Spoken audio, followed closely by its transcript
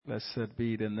Blessed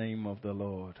be the name of the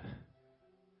Lord.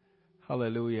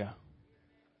 Hallelujah.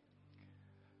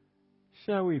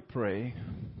 Shall we pray?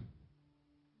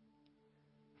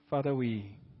 Father,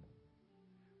 we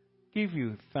give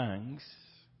you thanks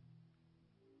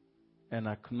and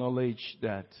acknowledge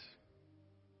that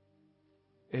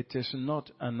it is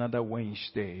not another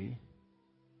Wednesday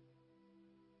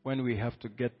when we have to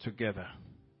get together.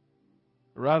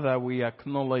 Rather, we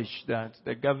acknowledge that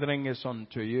the gathering is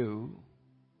unto you,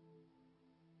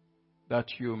 that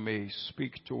you may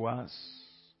speak to us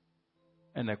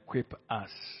and equip us.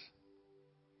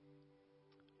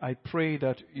 I pray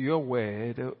that your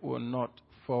word will not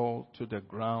fall to the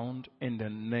ground in the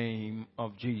name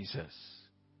of Jesus.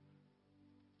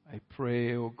 I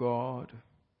pray, O God,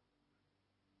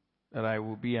 that I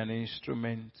will be an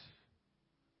instrument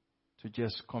to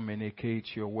just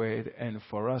communicate your word, and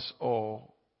for us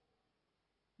all,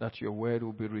 that your word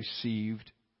will be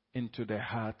received into the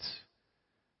heart,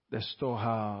 the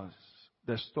storehouse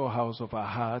of our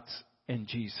hearts, in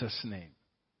Jesus' name.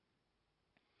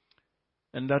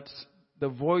 And that the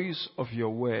voice of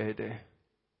your word,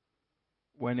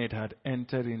 when it had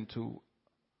entered into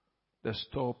the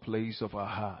store place of our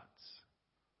hearts,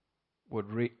 would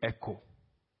re-echo,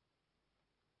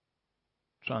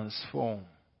 transform,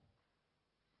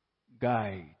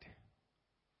 guide,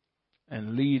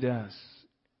 and lead us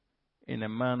in a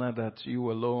manner that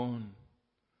you alone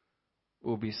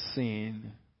will be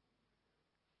seen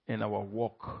in our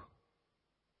walk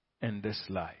in this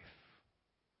life.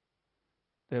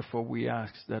 Therefore, we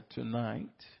ask that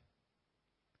tonight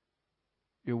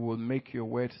you will make your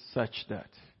word such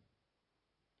that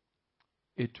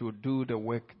it will do the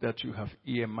work that you have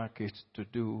earmarked it to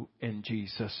do, in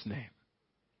Jesus' name.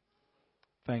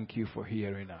 Thank you for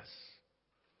hearing us.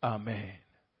 Amen.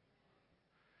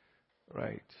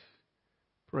 Right.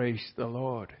 Praise the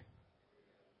Lord.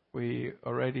 We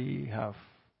already have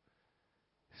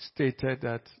stated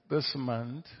that this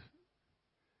month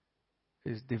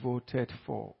is devoted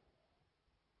for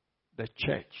the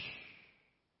church,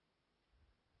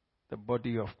 the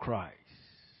body of Christ.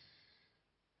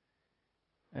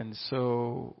 And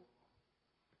so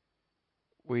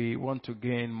we want to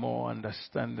gain more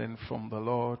understanding from the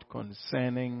Lord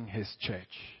concerning His church.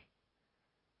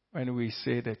 When we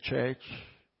say the church,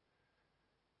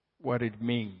 what it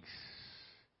means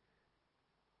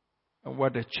and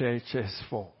what the church is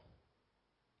for.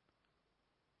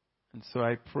 And so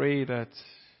I pray that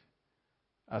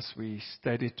as we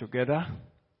study together,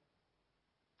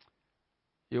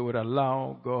 you would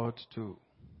allow God to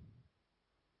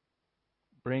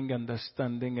bring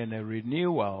understanding and a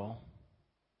renewal,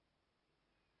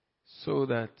 so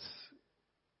that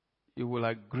you will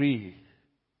agree,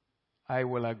 I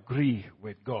will agree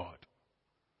with God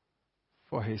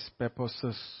for His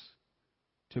purposes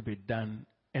to be done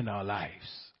in our lives.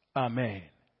 Amen.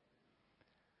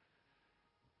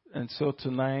 And so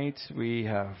tonight we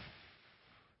have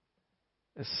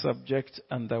a subject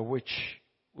under which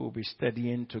we'll be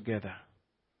studying together.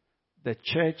 The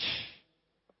church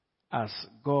as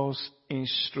God's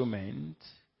instrument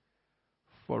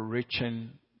for reaching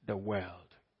the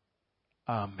world.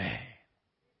 Amen.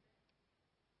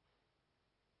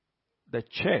 The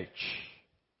church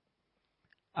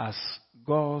as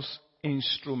God's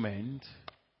instrument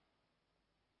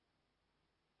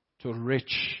to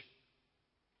reach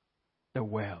the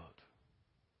world.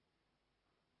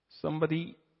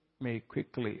 Somebody may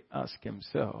quickly ask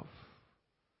himself,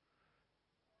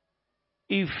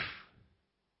 if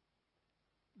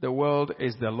the world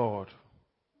is the Lord,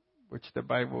 which the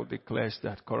Bible declares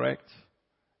that, correct?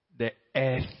 The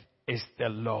earth is the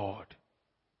Lord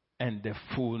and the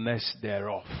fullness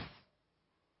thereof.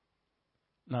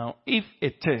 Now, if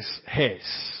it is His,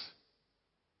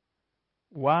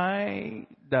 why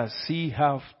does He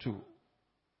have to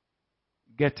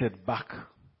get it back?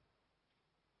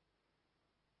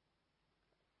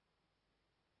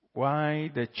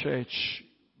 Why the church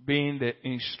being the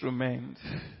instrument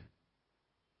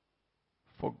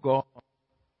for God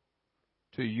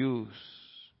to use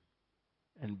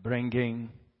and bringing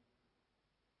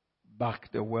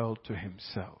back the world to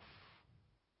Himself?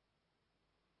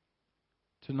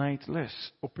 Tonight,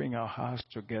 let's open our hearts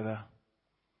together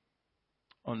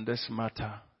on this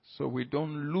matter so we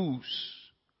don't lose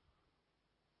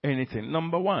anything.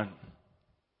 Number one,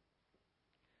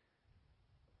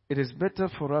 it is better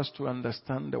for us to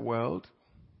understand the world.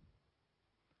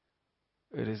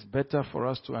 It is better for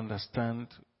us to understand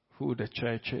who the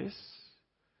church is,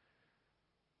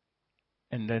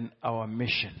 and then our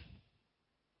mission.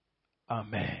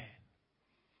 Amen.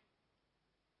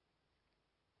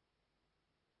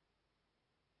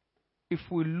 if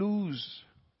we lose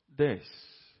this,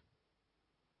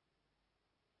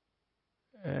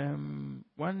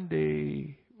 one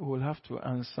day we will have to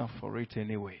answer for it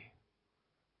anyway.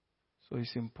 So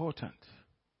it's important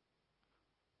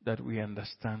that we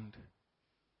understand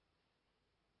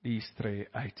these three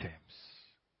items,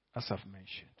 as I've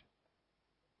mentioned.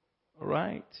 All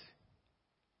right?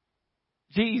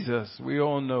 Jesus, we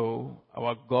all know,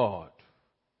 our God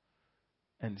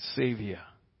and Savior,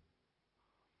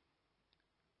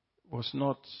 was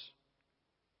not,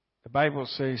 the Bible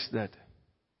says that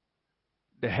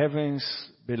the heavens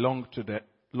belong to the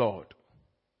Lord.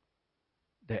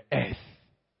 The earth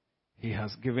He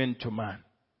has given to man.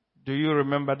 Do you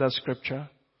remember that scripture?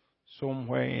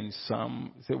 Somewhere in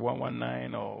Psalm, say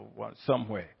 119 or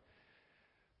somewhere.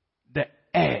 The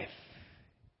earth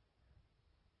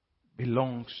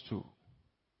belongs to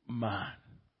man.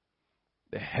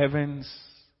 The heavens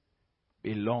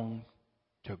belong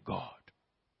to God.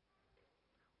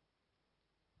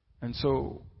 And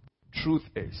so, truth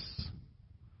is,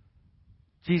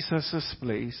 Jesus'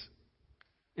 place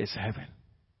is heaven.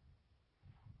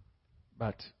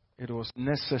 But it was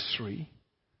necessary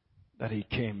that He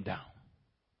came down.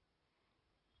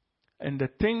 And the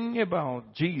thing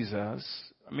about Jesus,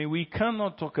 we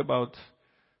cannot talk about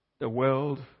the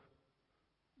world,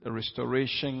 the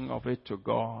restoration of it to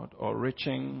God, or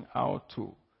reaching out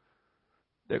to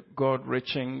God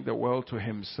reaching the world to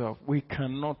Himself. We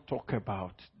cannot talk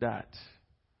about that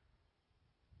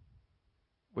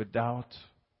without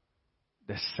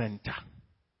the center,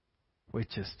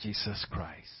 which is Jesus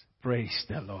Christ. Praise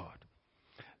the Lord.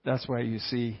 That's why you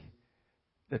see,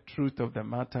 the truth of the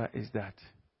matter is that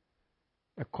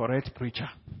a correct preacher,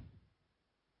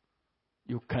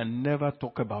 you can never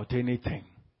talk about anything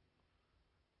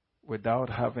without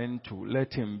having to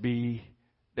let him be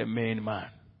the main man.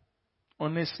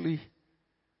 Honestly,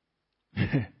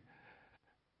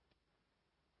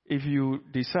 if you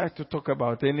decide to talk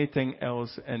about anything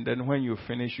else and then when you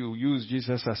finish you use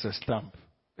Jesus as a stamp,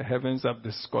 the heavens have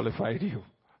disqualified you.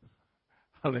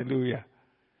 Hallelujah.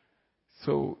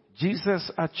 So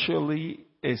Jesus actually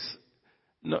is,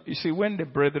 no, you see, when the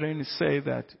brethren say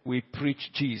that we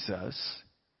preach Jesus,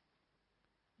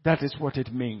 that is what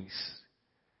it means.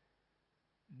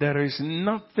 There is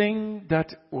nothing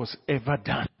that was ever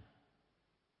done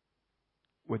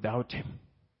without Him.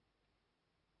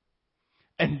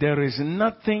 And there is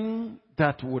nothing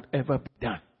that would ever be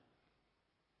done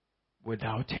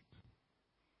without Him.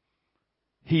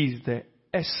 He is the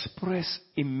express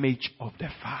image of the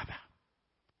Father.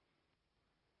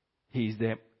 He is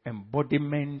the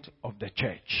embodiment of the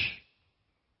church.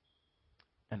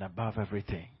 And above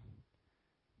everything,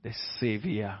 the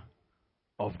Savior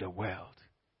of the world.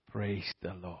 Praise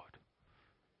the Lord.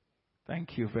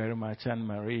 Thank you very much,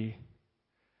 Anne-Marie.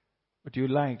 Would you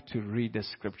like to read the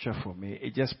scripture for me?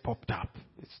 It just popped up.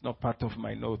 It's not part of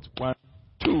my notes. 1,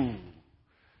 2.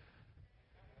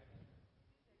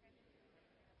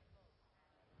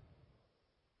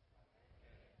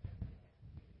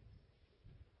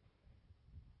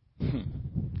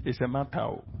 It's a matter.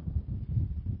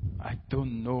 I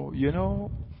don't know. You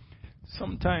know,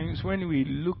 sometimes when we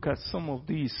look at some of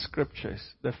these scriptures,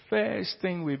 the first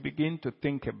thing we begin to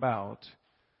think about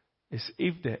is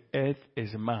if the earth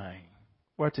is mine,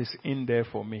 what is in there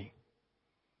for me?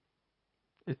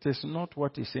 It is not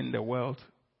what is in the world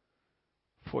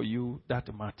for you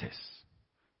that matters.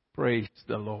 Praise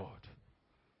the Lord.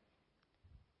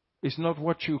 It's not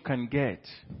what you can get.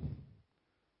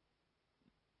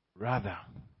 Rather,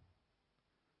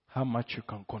 how much you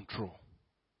can control.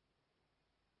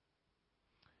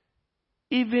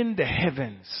 Even the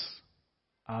heavens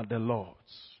are the Lord's,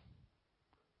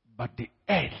 but the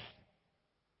earth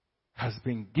has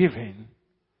been given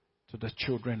to the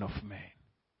children of men.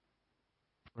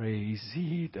 Praise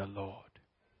ye the Lord.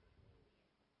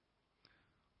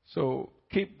 So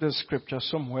keep the scripture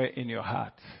somewhere in your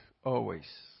heart, always.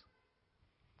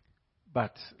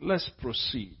 But let's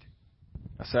proceed.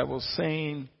 As I was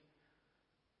saying,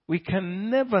 we can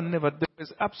never, there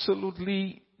is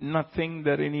absolutely nothing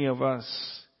that any of us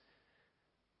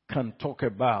can talk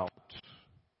about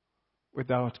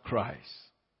without Christ,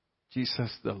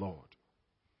 Jesus the Lord.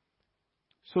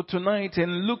 So tonight,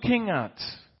 in looking at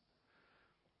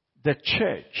the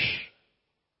church,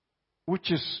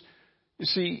 which is, you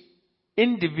see,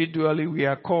 individually we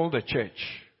are called the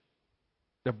church,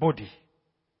 the body.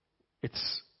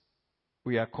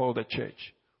 We are called the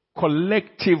church.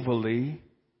 Collectively,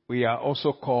 we are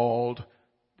also called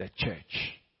the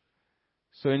church.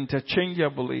 So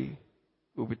interchangeably,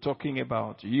 we'll be talking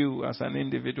about you as an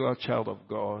individual child of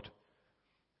God,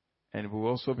 and we'll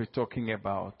also be talking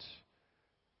about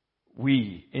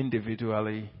we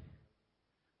individually,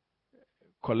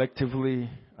 collectively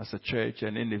as a church,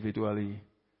 and individually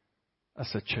as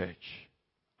a church.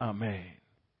 Amen.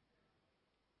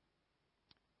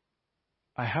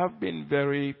 I have been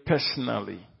very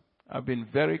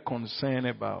concerned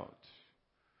about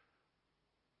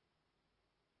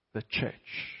the church.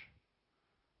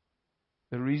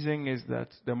 The reason is that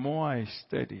the more I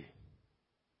study,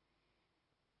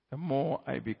 the more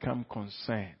I become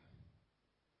concerned.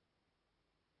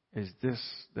 Is this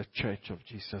the church of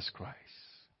Jesus Christ?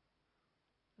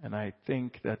 And I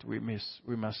think that we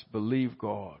must believe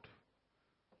God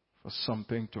for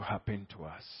something to happen to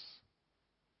us.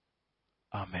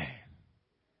 Amen.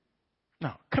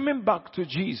 Now, coming back to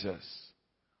Jesus,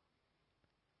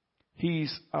 He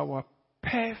is our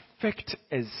perfect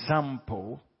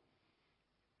example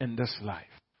in this life.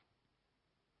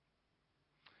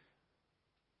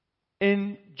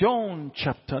 In John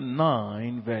chapter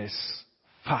 9, verse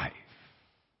 5,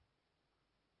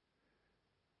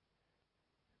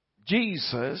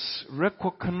 Jesus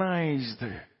recognized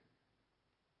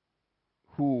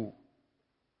who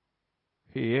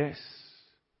He is,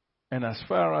 and as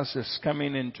far as His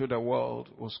coming into the world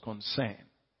was concerned.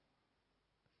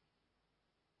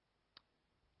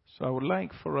 So I would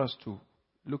like for us to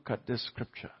look at this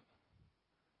scripture.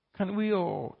 Can we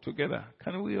all together,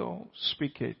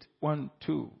 speak it? 1,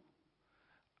 2.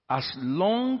 As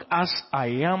long as I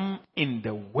am in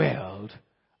the world,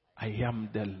 I am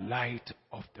the light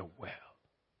of the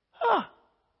world.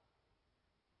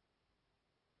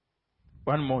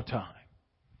 One more time.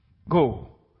 Go.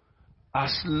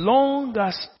 As long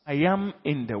as I am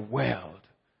in the world,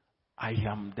 I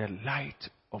am the light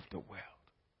of the world.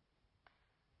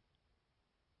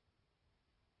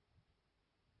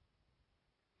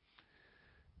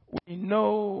 We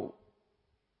know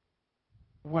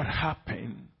what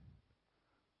happened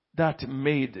that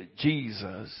made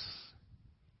Jesus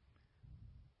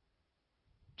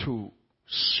to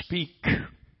speak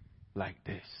like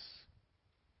this.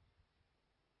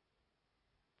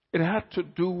 It had to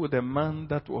do with a man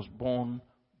that was born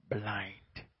blind.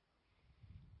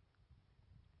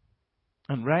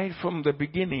 And right from the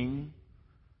beginning,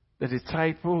 the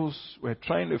disciples were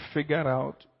trying to figure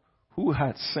out who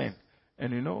had sinned.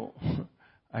 And you know,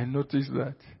 I noticed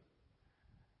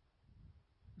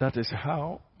that is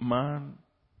how man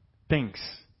thinks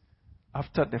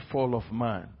after the fall of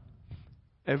man.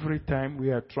 Every time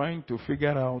we are trying to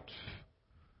figure out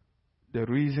the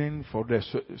reason for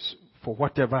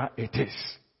whatever it is,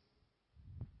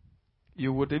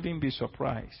 you would even be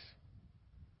surprised.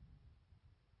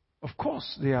 Of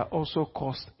course, there are also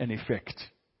cause and effect.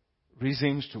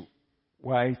 Reasons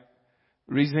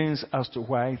as to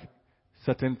why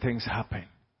certain things happen.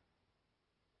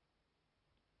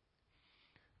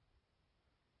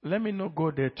 Let me not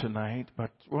go there tonight,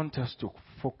 but want us to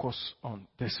focus on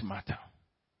this matter.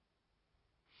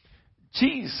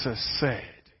 Jesus said,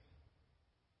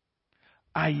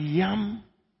 I am,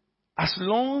 as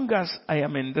long as I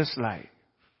am in this life,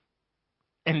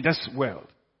 in this world,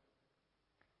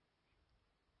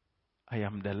 I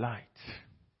am the light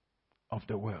of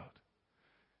the world.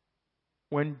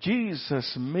 When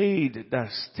Jesus made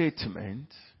that statement,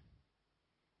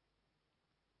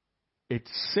 it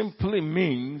simply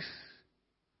means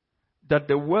that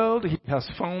the world he has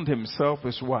found himself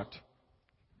is what?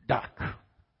 Dark.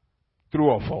 True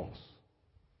or false?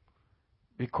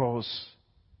 Because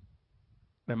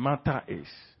the matter is,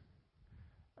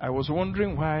 I was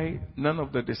wondering why none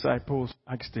of the disciples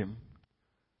asked him,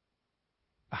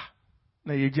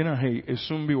 na yejina hey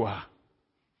esumbi wa.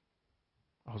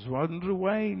 I was wondering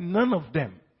why none of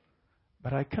them.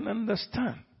 But I can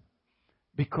understand.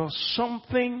 Because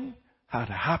something had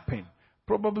happened.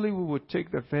 Probably we would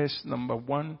take the verse number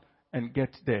 1 and get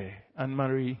there.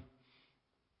 Anne-Marie.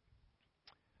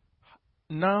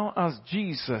 Now as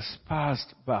Jesus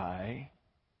passed by,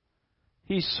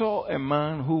 he saw a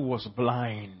man who was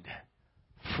blind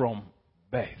from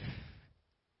birth.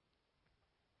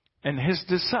 And his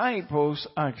disciples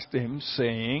asked him,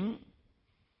 saying,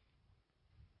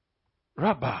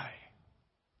 Rabbi,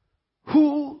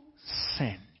 who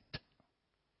sinned?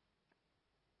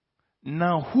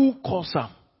 Now who caused him?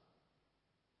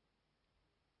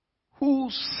 Who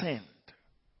sinned?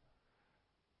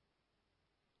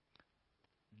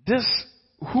 This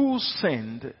who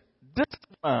sinned, this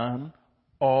man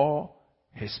or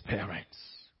his parents?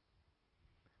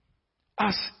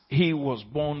 As he was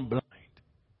born blind.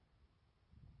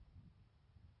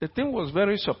 The thing was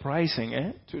very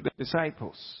surprising to the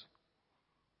disciples.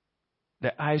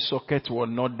 The eye sockets were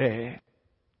not there.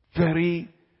 Very,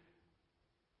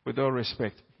 with all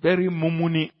respect, very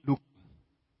mumuni looking.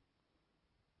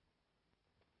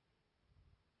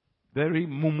 Very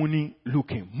mumuni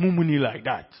looking. Mumuni like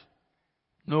that.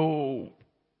 No.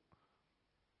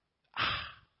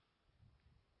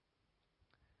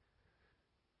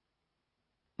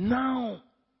 Now,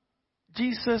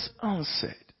 Jesus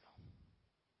answered,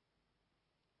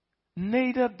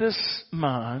 neither this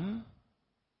man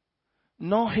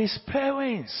nor his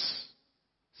parents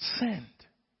sinned,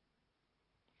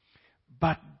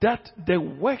 but that the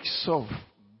works of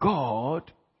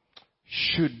God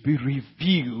should be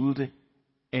revealed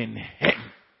in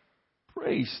him.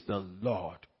 Praise the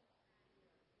Lord.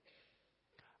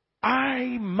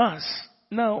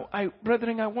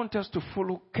 Brethren, I want us to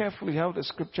follow carefully how the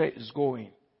scripture is going.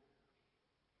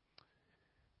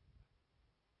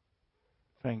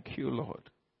 Thank you, Lord.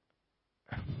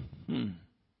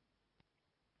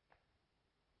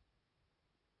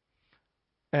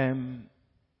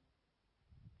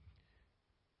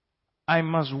 I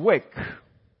must work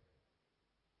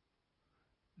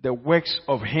the works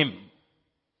of him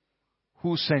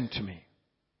who sent me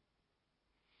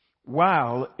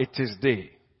while it is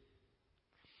day.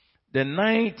 The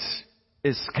night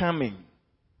is coming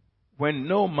when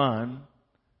no man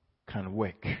can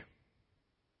work.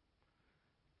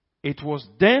 It was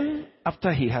then,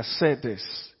 after he has said this,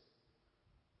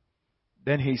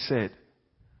 then he said,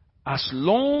 as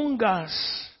long as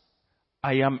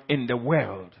I am in the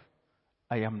world,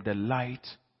 I am the light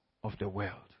of the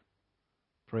world.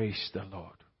 Praise the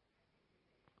Lord.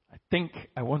 I think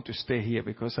I want to stay here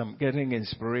because I'm getting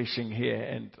inspiration here,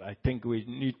 and I think we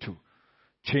need to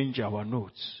change our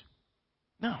notes.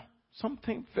 Now,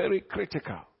 something very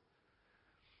critical.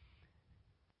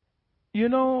 You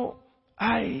know,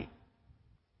 I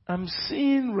am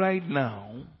seeing right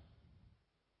now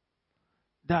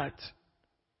that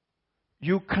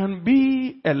you can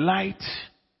be a light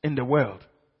in the world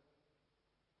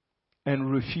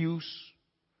and refuse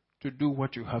to do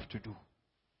what you have to do.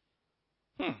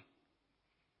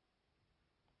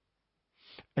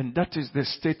 And that is the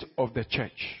state of the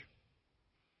church.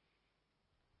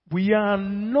 We are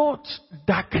not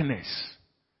darkness,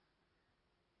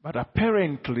 but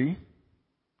apparently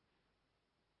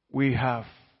we have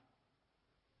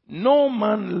no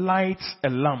man lights a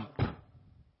lamp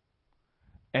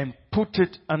and put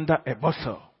it under a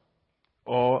bottle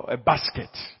or a basket.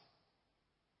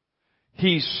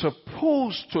 He's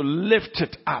supposed to lift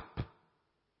it up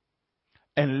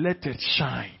and let it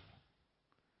shine.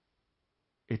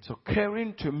 It's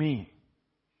occurring to me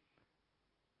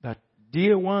that,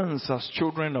 dear ones, as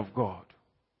children of God,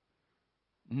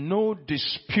 no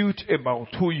dispute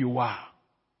about who you are.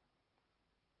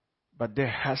 But there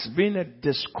has been a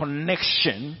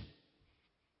disconnection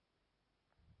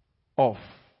of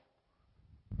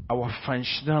our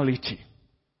functionality.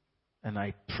 And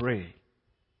I pray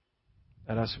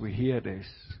that as we hear this,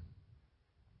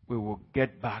 we will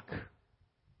get back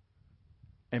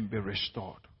and be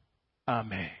restored.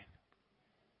 Amen.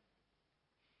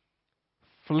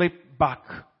 Flip back,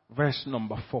 verse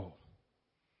number 4.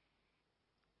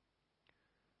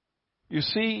 You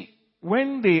see,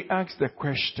 when they asked the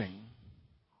question,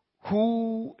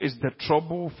 who is the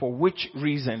trouble, for which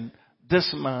reason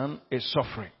this man is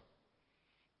suffering,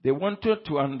 they wanted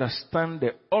to understand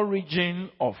the origin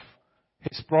of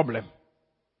his problem.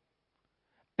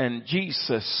 And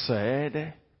Jesus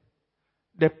said,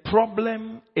 the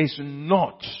problem is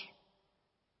not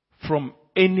from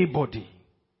anybody,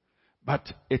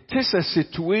 but it is a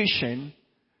situation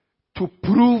to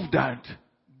prove that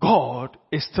God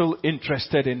is still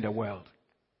interested in the world.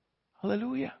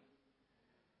 Hallelujah.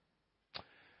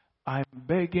 I'm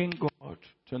begging God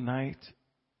tonight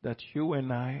that you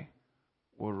and I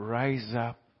will rise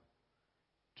up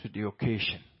to the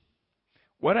occasion.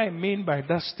 What I mean by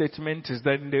that statement is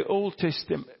that in the Old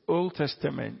Testament,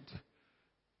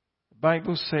 the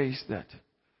Bible says that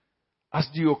as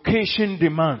the occasion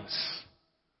demands,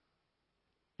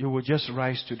 you will just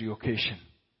rise to the occasion.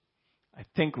 I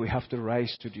think we have to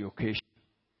rise to the occasion.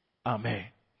 Amen.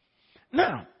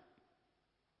 Now,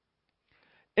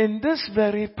 in this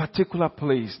very particular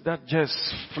place that just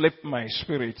flipped my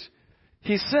spirit,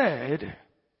 he said,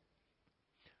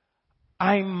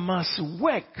 I must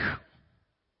work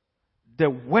the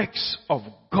works of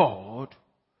God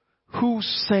who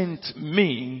sent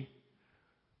me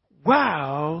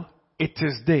while it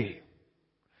is day.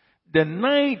 The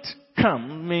night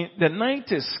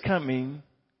is coming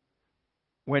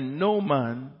when no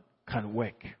man can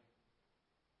work.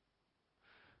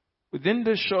 Within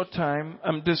this short time,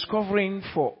 I'm discovering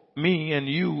for me and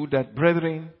you that,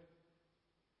 brethren,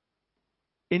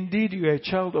 indeed you are a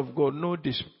child of God, no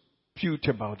dispute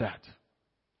about that.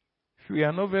 If we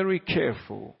are not very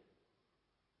careful,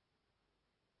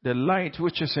 the light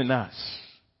which is in us,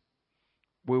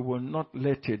 we will not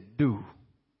let it do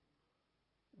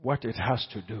what it has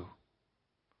to do.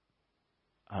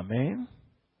 Amen?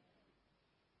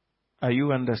 Are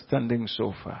you understanding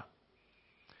so far?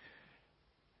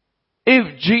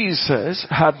 If Jesus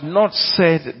had not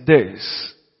said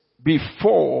this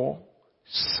before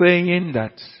saying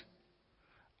that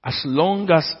as long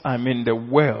as I'm in the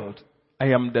world, I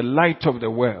am the light of the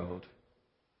world,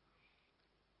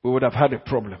 we would have had a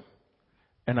problem.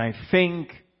 And I think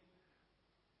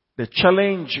the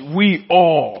challenge we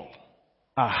all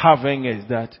are having is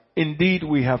that indeed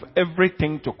we have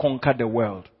everything to conquer the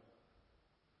world,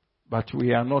 but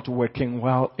we are not working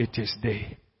while it is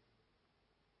day.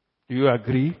 Do you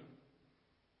agree?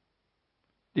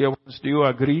 Dear ones, do you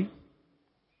agree?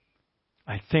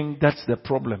 I think that's the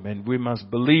problem, and we must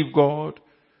believe God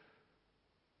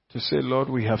to say, Lord,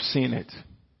 we have seen it.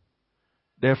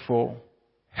 Therefore,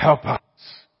 help us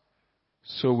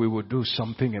so we will do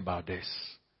something about this.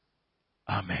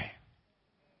 Amen.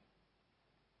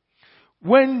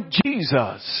 When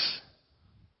Jesus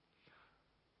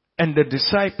and the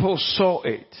disciples saw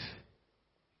it,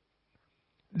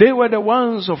 they were the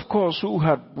ones, of course, who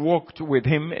had walked with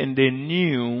him, and they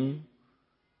knew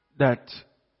that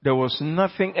there was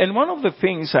nothing. And one of the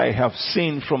things I have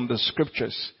seen from the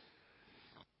scriptures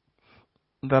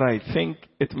that I think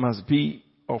it must be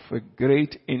of a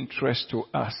great interest to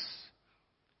us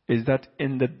is that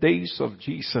in the days of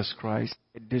Jesus Christ,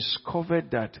 I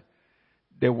discovered that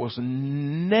there was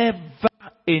never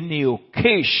any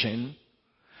occasion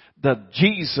that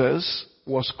Jesus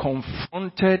was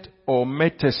confronted or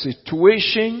met a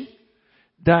situation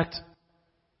that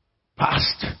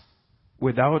passed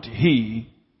without he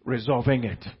resolving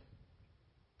it.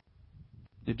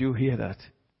 Did you hear that?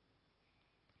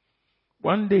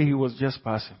 One day he was just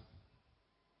passing.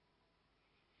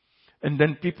 And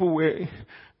then people were,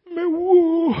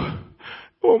 oh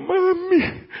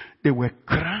mommy, they were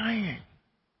crying.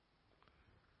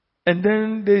 And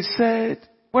then they said,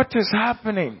 what is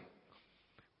happening?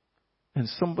 And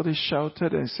somebody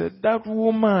shouted and said, that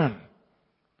woman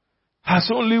has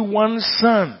only one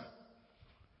son.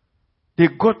 They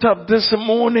got up this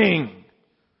morning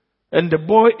and the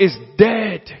boy is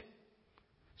dead.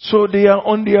 So they are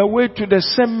on their way to the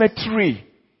cemetery.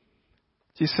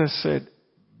 Jesus said,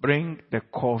 bring the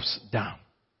corpse down.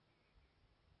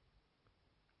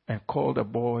 And called the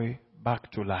boy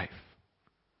back to life.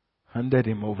 Handed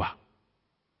him over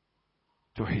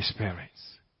to his parents.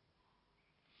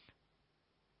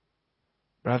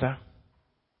 Brother,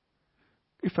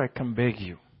 if I can beg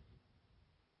you,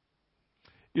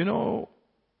 you know,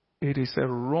 it is a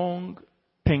wrong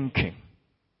thinking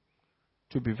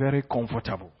to be very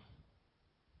comfortable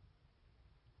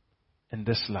in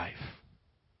this life.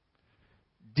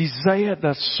 Desire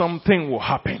that something will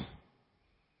happen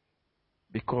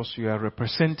because you are a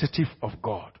representative of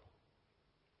God.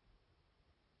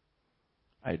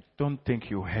 I don't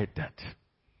think you heard that.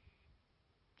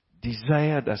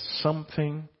 Desire that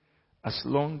something, as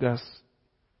long as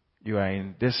you are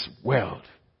in this world,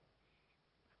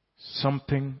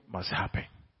 something must happen.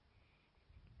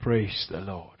 Praise the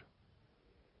Lord.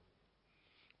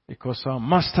 Because our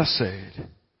master said,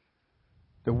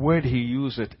 the word he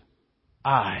used,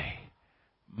 I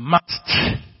must.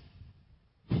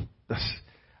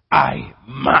 I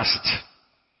must.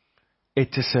 It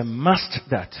is a must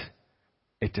that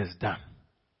it is done.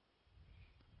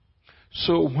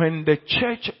 So when the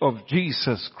church of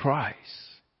Jesus Christ,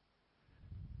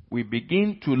 we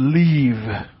begin to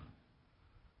live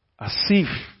as if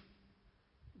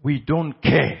we don't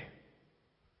care,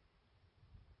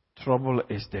 trouble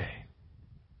is there.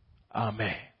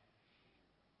 Amen.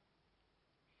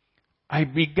 I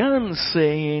began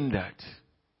saying that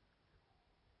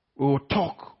we will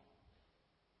talk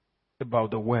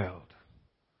about the world.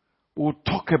 We'll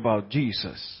talk about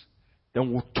Jesus.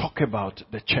 Then we'll talk about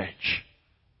the church.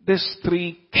 These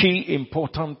three key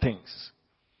important things.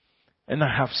 And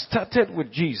I have started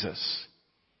with Jesus.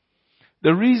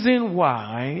 The reason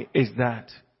why is that,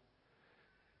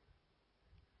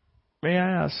 may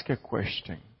I ask a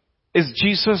question? Is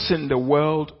Jesus in the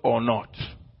world or not?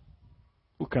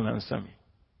 Who can answer me?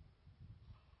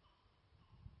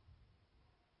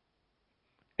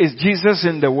 Is Jesus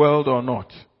in the world or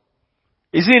not?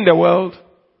 Is he in the world?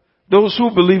 Those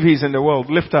who believe he's in the world,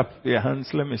 lift up their hands.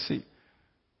 Let me see.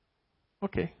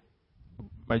 Okay.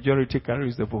 Majority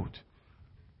carries the vote.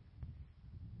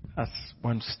 That's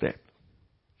one step.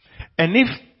 And if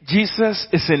Jesus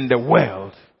is in the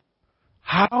world,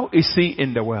 how is he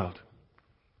in the world?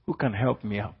 Who can help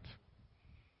me out?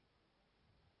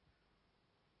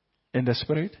 In the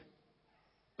spirit?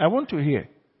 I want to hear.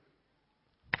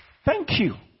 Thank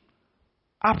you.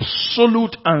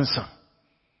 Absolute answer.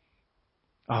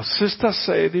 Our sister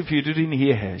said, if you didn't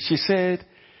hear her, she said,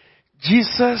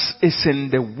 Jesus is in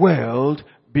the world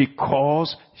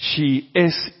because she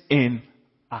is in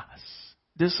us.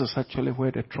 This is actually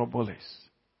where the trouble is.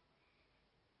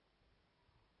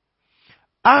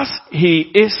 As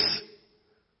he is,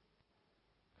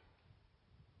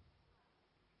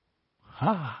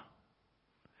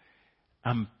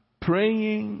 I'm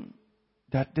praying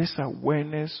that this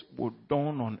awareness will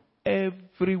dawn on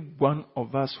every one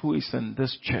of us who is in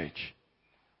this church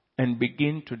and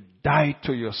begin to die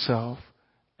to yourself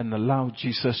and allow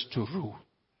Jesus to rule.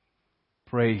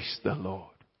 Praise the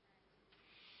Lord.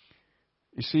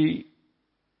 You see,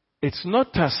 it's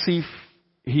not as if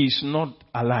he's not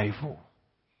alive.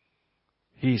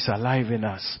 He's alive in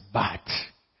us, but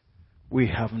we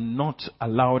have not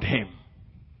allowed him.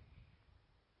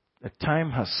 The time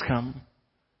has come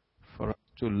for us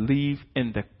to live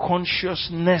in the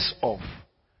consciousness of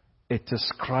it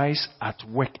is Christ at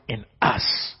work in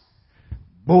us,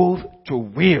 both to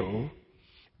will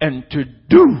and to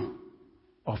do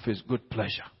of his good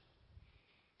pleasure.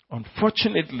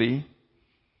 Unfortunately,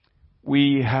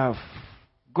 we have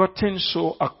gotten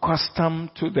so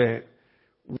accustomed to the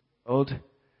world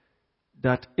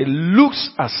that it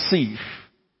looks as if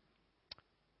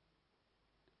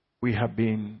we have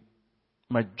been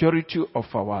majority of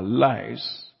our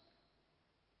lives.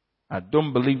 I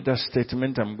don't believe that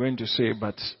statement I'm going to say,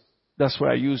 but that's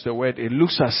why I use the word. It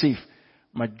looks as if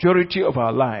majority of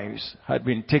our lives had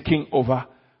been taken over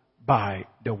by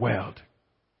the world.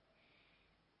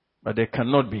 But they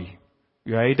cannot be.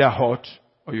 You are either hot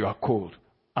or you are cold.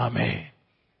 Amen.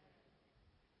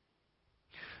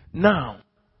 Now,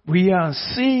 we are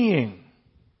seeing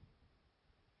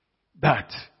that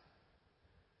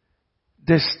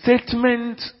the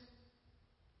statement,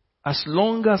 as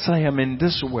long as I am in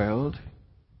this world,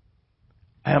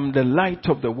 I am the light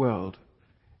of the world,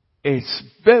 it's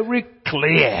very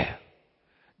clear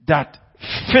that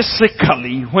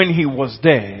physically when he was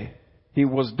there, he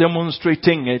was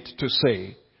demonstrating it to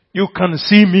say, you can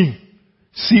see me.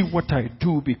 See what I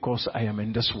do because I am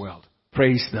in this world.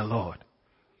 Praise the Lord.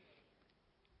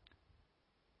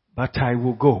 But I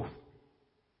will go.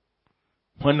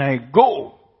 When I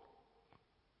go,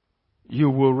 you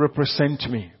will represent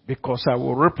me because I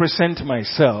will represent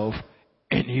myself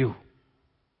in you.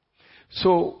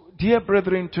 So, dear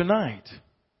brethren, tonight,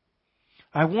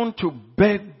 I want to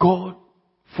beg God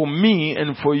for me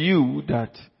and for you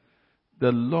that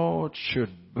the Lord should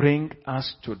bring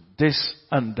us to this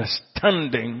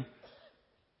understanding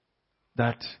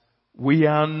that we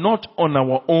are not on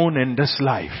our own in this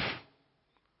life,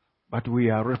 but we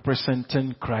are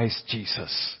representing Christ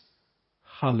Jesus.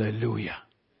 Hallelujah.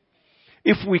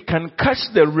 If we can catch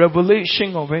the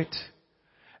revelation of it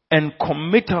and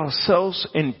commit ourselves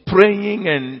in praying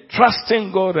and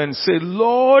trusting God and say,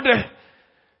 Lord,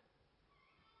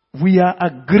 we are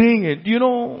agreeing it. You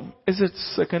know, is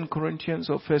it 2 Corinthians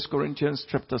or 1 Corinthians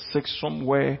chapter 6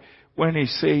 somewhere when he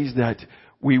says that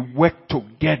we work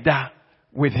together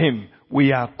with him.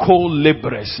 We are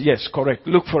co-laborers. Yes, correct.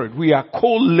 Look for it. We are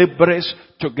co-laborers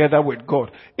together with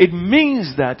God. It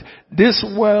means that this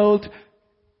world,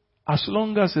 as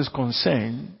long as it's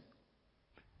concerned,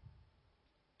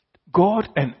 God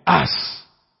and us,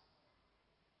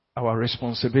 our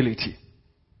responsibility.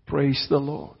 Praise the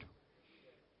Lord.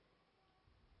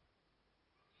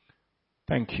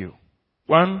 Thank you.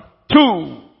 1,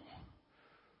 2.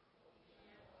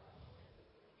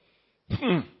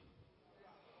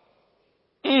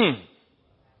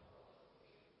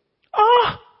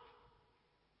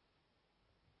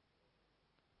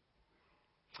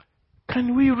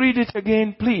 Can we read it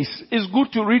again, please? It's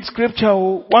good to read scripture.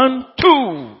 1,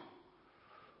 2.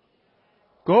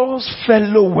 God's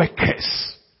fellow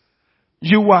workers.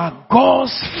 You are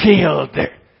God's field.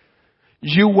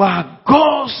 You are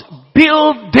God's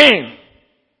building.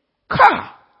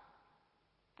 Car.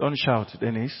 Don't shout,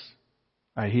 Dennis.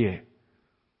 I hear.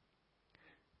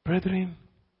 Brethren,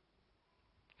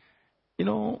 you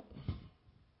know,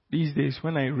 these days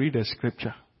when I read a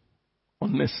scripture,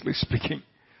 honestly speaking,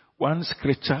 one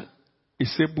scripture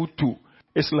is able to,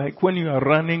 it's like when you are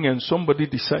running and somebody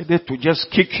decided to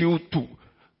just kick you, to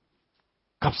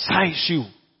capsize you,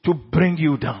 to bring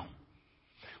you down.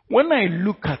 When I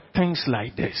look at things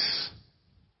like this,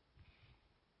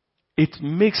 it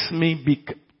makes me,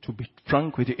 to be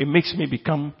frank with you, it makes me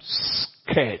become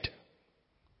scared.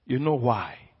 You know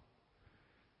why?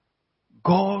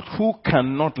 God, who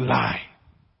cannot lie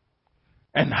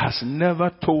and has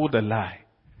never told a lie,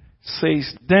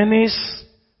 says, Dennis,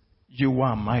 You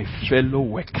are my fellow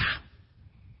worker.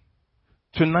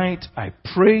 Tonight, I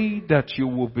pray that you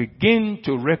will begin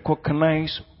to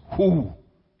recognize who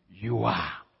you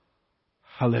are.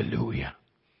 Hallelujah.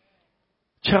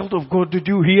 Child of God, did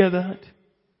you hear that?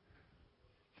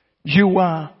 You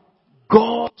are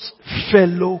God's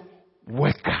fellow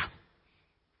worker.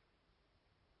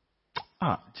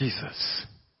 Jesus.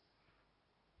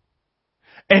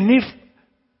 And if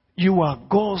you are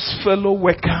God's fellow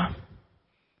worker,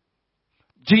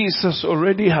 Jesus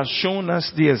already has shown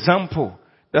us the example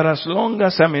that as long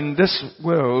as I'm in this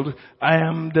world, I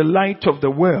am the light of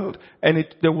the world. And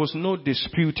there was no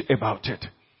dispute about it.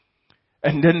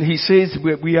 And then he says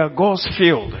we are God's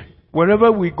field.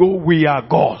 Wherever we go, we are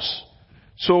God's.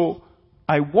 So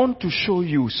I want to show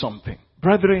you something.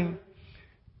 Brethren,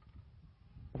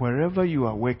 wherever you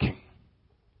are working,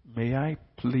 may I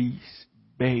please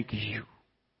beg you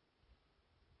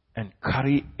and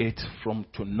carry it from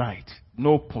tonight.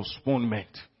 No postponement.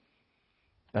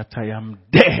 That I am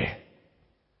there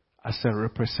as a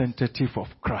representative of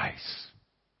Christ.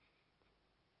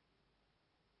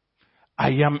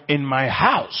 I am in my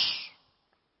house.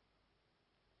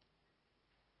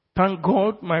 Thank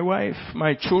God, my wife,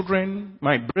 my children,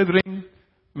 my brethren,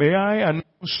 may I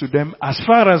announce to them, as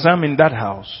far as I'm in that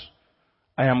house,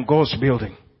 I am God's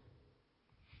building.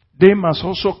 They must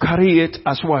also carry it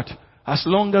as what? As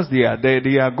long as they are there,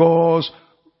 they are God's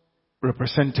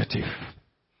representative.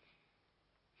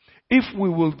 If we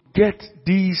will get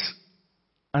this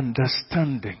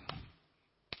understanding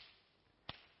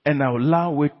and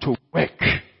allow it to work,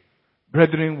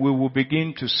 brethren, we will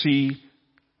begin to see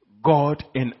God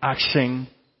in action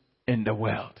in the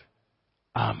world.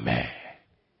 Amen.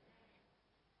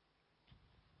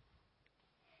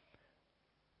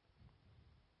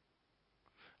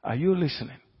 Are you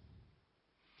listening?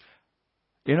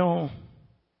 You know,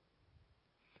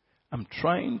 I'm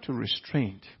trying to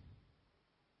restrain,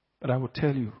 but I will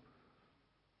tell you,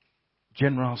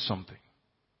 general something.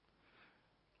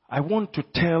 I want to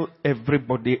tell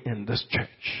everybody in this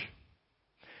church,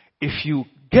 if you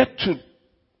get to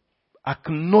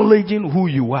acknowledging who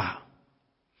you are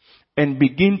and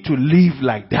begin to live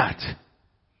like that,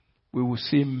 we will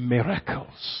see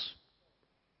miracles.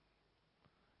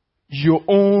 Your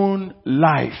own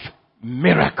life,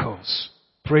 miracles.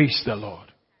 Praise the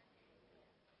Lord.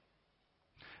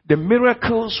 The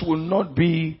miracles will not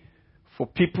be for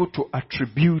people to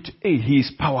attribute, hey, he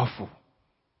is powerful.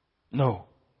 No.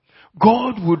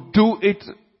 God would do it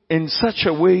in such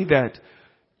a way that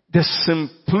the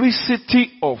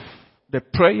simplicity of the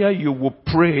prayer you will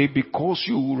pray, because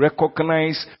you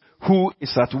recognize who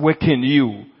is at work in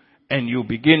you, and you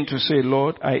begin to say,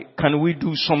 Lord, can we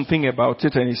do something about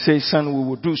it? And he says, son, we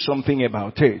will do something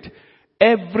about it.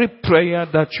 Every prayer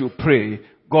that you pray,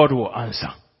 God will answer.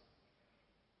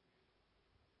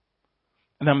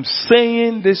 And I'm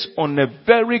saying this on a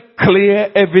very clear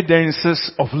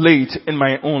evidences of late in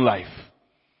my own life.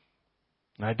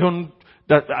 I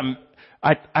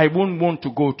won't want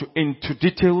to go into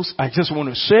details. I just want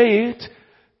to say it,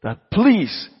 that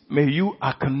please, may you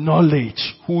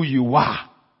acknowledge who you are.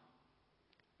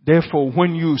 Therefore,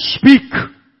 when you speak,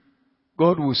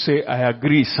 God will say, I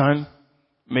agree, son.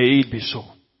 May it be so.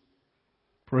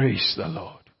 Praise the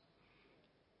Lord.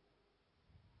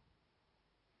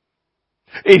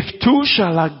 If two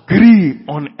shall agree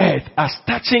on earth as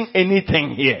touching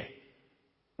anything here,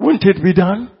 won't it be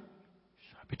done? It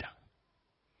shall be done.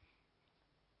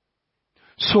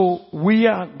 So we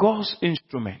are God's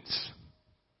instruments.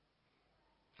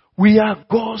 We are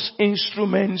God's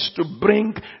instruments to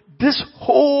bring this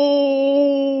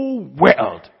whole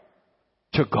world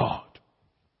to God.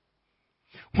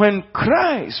 When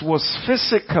Christ was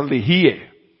physically here,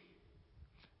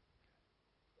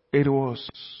 it was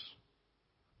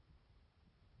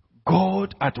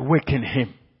God at work in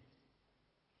him.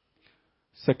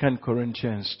 2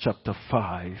 Corinthians chapter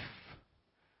 5,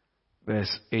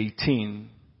 verse 18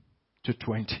 to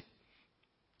 20.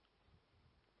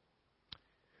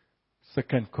 2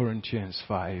 Corinthians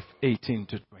 5, 18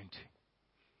 to 20.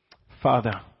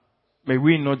 Father, may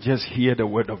we not just hear the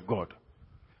word of God.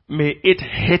 May it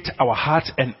hit our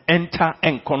hearts and enter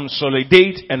and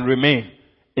consolidate and remain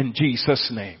in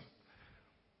Jesus' name.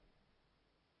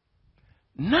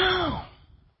 Now,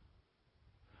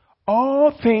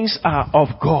 all things are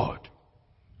of God,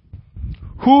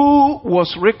 who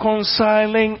was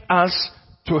reconciling us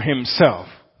to himself.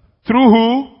 Through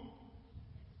who?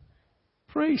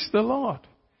 Praise the Lord.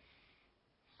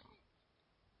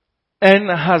 And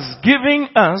has given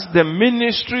us the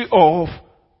ministry of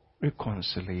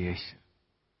reconciliation.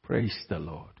 Praise the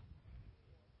Lord.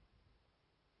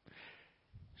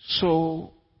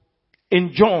 So,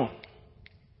 in John,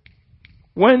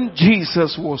 when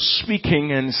Jesus was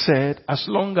speaking and said, as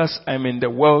long as I'm in the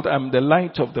world, I'm the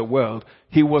light of the world,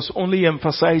 he was only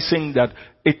emphasizing that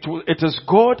it is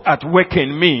God at work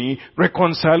in me,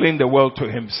 reconciling the world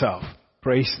to himself.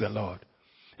 Praise the Lord.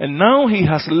 And now he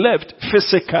has left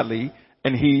physically,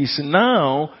 and he is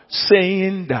now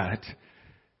saying that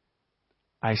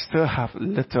I still have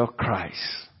little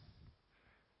Christ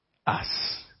as.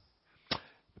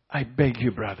 I beg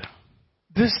you, brother.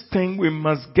 This thing, we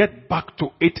must get back to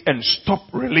it and stop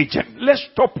religion. Let's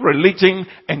stop religion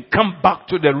and come back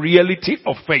to the reality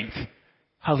of faith.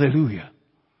 Hallelujah.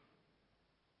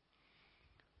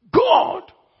 God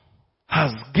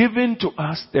has given to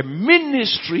us the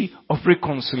ministry of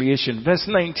reconciliation. Verse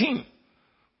 19.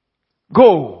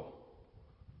 Go.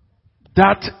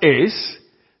 That is,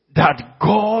 that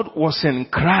God was in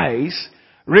Christ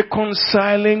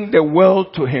reconciling the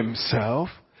world to himself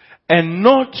and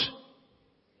not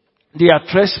their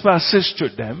trespasses to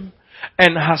them,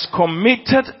 and has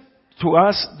committed to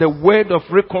us the word of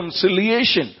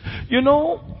reconciliation. You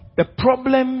know, the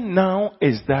problem now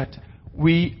is that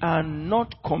we are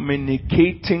not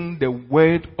communicating the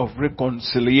word of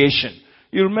reconciliation.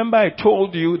 You remember I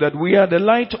told you that we are the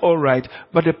light, all right,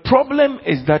 but the problem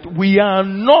is that we are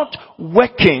not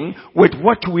working with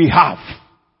what we have.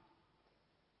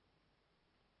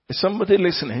 Is somebody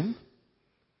listening?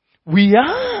 We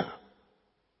are.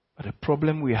 But the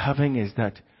problem we're having is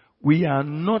that we are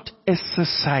not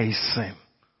exercising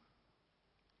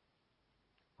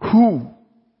who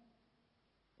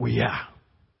we are.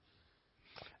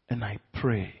 And I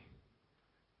pray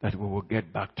that we will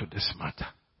get back to this matter.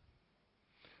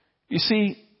 You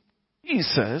see,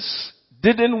 Jesus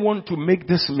didn't want to make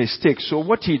this mistake. So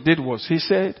what he did was he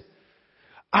said,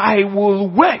 I will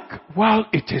work while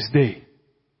it is day.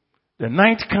 The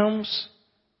night comes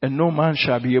and no man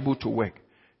shall be able to work.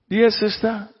 Dear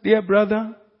sister, dear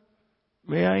brother,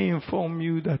 may I inform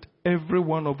you that every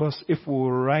one of us, if we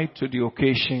will rise to the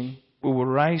occasion,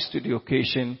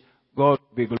 God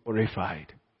will be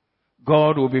glorified.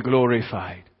 God will be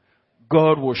glorified.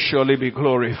 God will surely be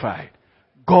glorified.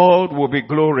 God will be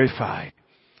glorified.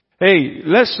 Hey,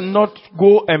 let's not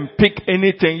go and pick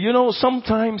anything. You know,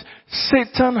 sometimes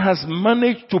Satan has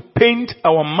managed to paint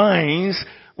our minds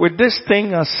with this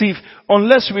thing as if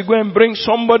unless we go and bring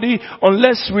somebody,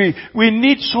 unless we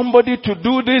need somebody to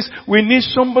do this, we need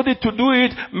somebody to do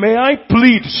it. May I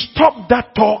plead, stop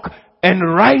that talk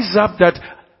and rise up that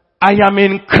I am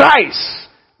in Christ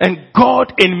and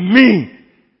God in me,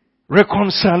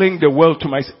 reconciling the world to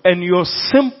myself. And your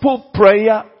simple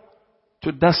prayer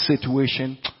to that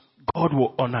situation, God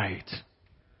will honor it.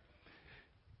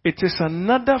 It is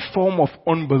another form of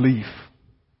unbelief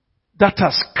that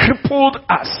has crippled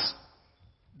us.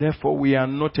 Therefore, we are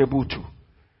not able to.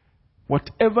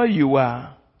 Whatever you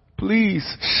are, please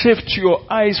shift your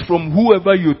eyes from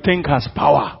whoever you think has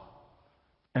power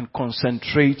and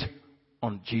concentrate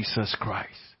on Jesus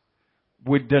Christ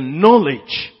with the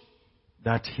knowledge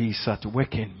that He is at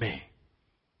work in me,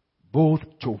 both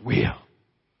to will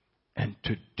and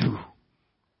to do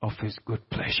of His good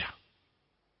pleasure.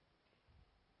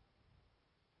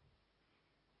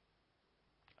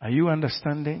 Are you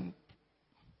understanding?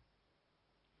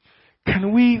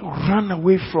 Can we run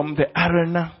away from the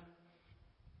arena,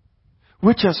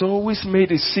 which has always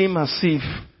made it seem as if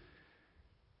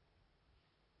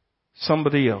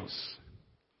somebody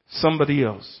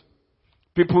else,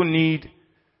 people need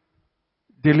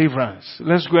deliverance.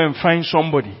 Let's go and find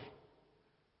somebody.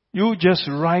 You just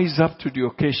rise up to the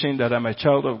occasion that I'm a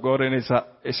child of God and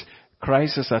it's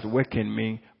Christ is at work in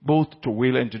me, both to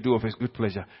will and to do of His good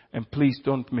pleasure. And please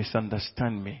don't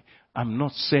misunderstand me. I'm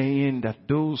not saying that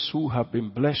those who have been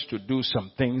blessed to do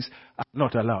some things are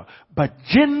not allowed. But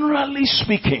generally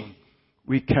speaking,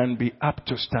 we can be up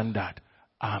to standard.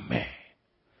 Amen.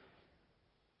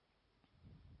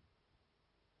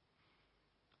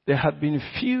 There have been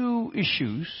few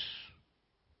issues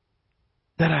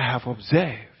that I have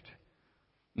observed.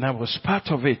 And I was part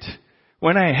of it.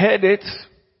 When I heard it,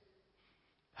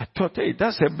 I thought, hey,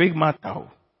 that's a big matter.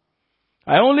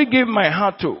 I only gave my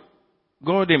heart to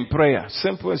God in prayer.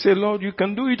 Simple. I say, Lord, you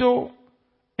can do it all.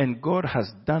 And God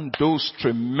has done those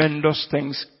tremendous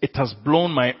things. It has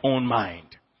blown my own mind.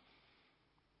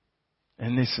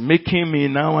 And it's making me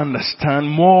now understand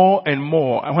more and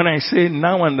more. And when I say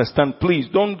now understand, please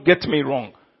don't get me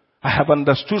wrong. I have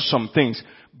understood some things,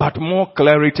 but more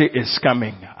clarity is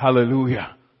coming.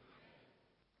 Hallelujah.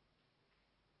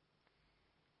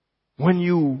 When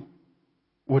you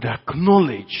would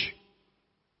acknowledge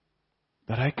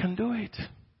that I can do it.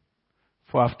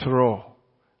 For after all,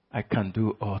 I can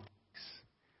do all things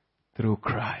through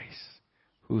Christ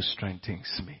who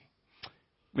strengthens me.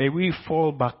 May we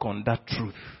fall back on that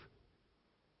truth.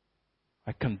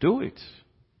 I can do it.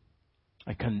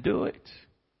 I can do it.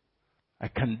 I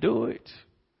can do it.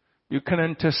 You can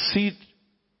intercede.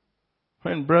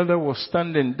 When brother was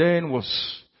standing there and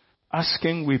was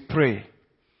asking, we pray.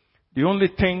 The only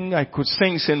thing I could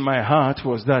sense in my heart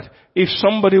was that if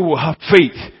somebody will have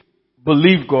faith,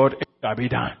 believe God, it shall be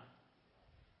done.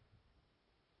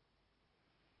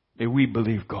 May we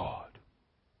believe God.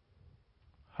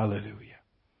 Hallelujah.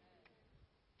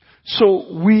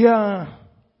 So we are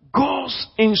God's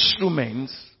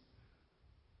instruments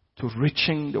to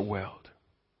reaching the world.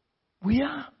 We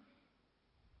are.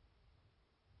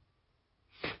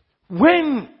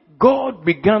 When God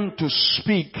began to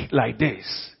speak like this,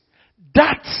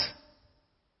 that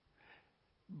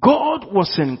God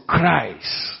was in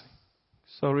Christ.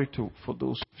 Sorry for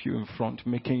those of you in front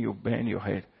making you bend your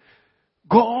head.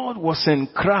 God was in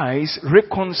Christ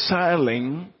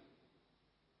reconciling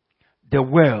the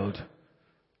world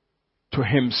to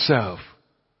himself,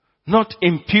 not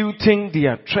imputing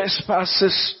their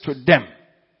trespasses to them,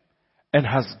 and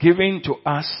has given to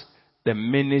us the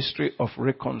ministry of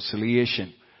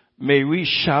reconciliation. May we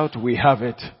shout, we have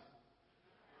it.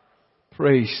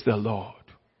 Praise the Lord.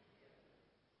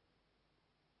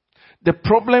 The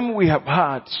problem we have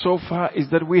had so far is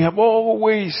that we have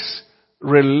always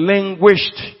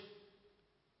relinquished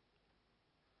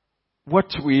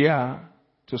what we are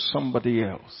to somebody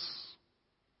else.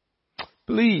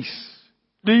 Please,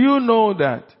 do you know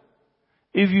that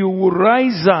if you will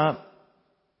rise up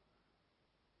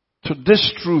to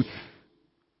this truth,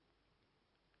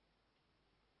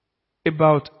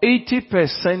 about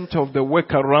 80% of the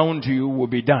work around you will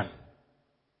be done.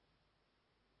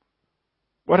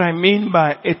 What I mean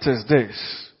by it is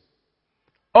this.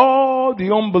 All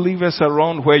the unbelievers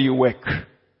around where you work,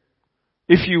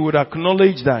 if you would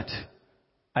acknowledge that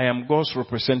I am God's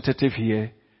representative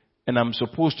here and I'm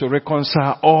supposed to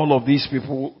reconcile all of these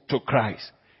people to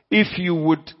Christ, if you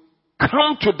would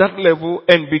come to that level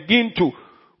and begin to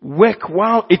work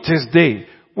while it is day,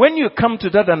 when you come to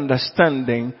that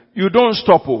understanding, you don't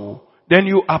stop. Then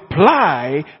you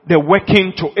apply the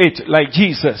working to it like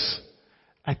Jesus.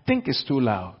 I think it's too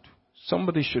loud.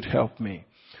 Somebody should help me.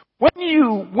 When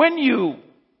you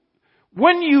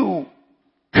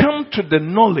come to the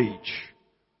knowledge,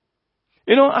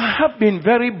 I have been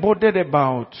very bothered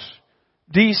about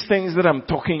these things that I'm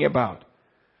talking about.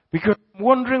 Because I'm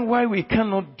wondering why we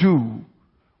cannot do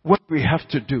what we have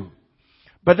to do.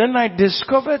 But then I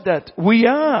discovered that we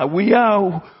are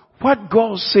what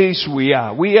God says we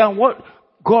are. We are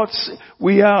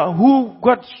who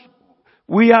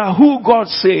God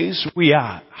says we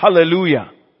are.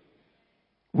 Hallelujah.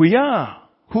 We are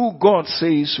who God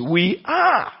says we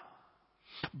are.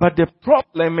 But the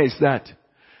problem is that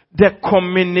the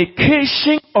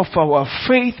communication of our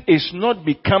faith is not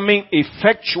becoming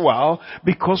effectual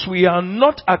because we are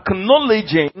not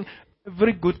acknowledging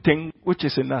every good thing which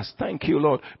is in us. Thank you,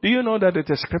 Lord. Do you know that it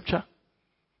is scripture?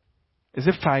 Is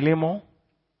it Philemon?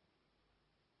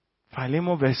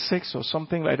 Philemon verse 6 or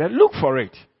something like that. Look for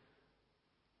it.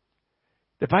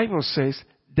 The Bible says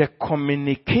the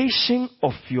communication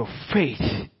of your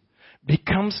faith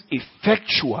becomes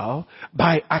effectual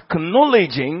by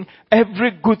acknowledging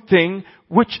every good thing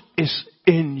which is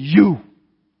in you.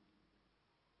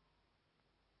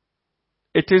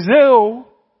 It is there.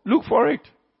 Look for it.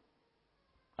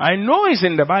 I know it's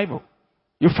in the Bible.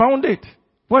 You found it.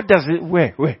 What does it,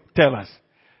 where? Tell us.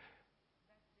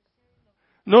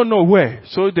 No, where?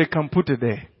 So they can put it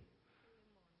there.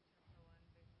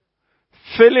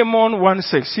 Philemon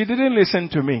 1:6. She didn't listen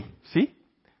to me. See?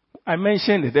 I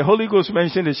mentioned it. The Holy Ghost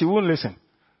mentioned it. She won't listen.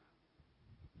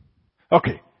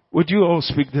 Okay. Would you all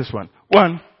speak this one?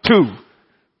 1, 2.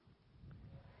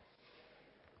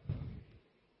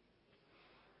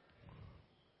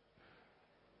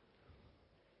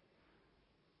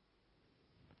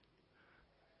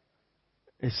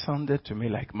 It sounded to me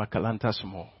like Makalanta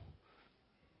Small.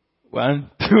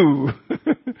 1, 2.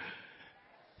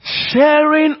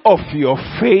 Sharing of your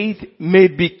faith may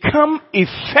become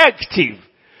effective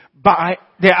by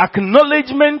the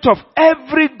acknowledgement of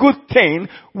every good thing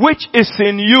which is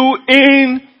in you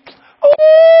in...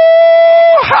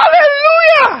 Oh,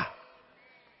 hallelujah!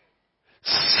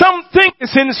 Something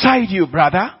is inside you,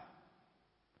 brother.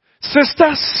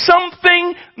 Sister,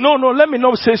 something... No, let me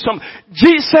not say something.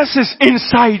 Jesus is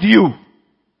inside you.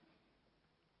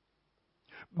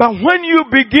 But when you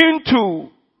begin to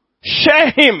share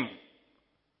Him,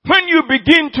 when you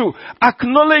begin to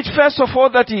acknowledge first of all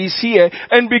that He is here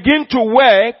and begin to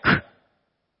work,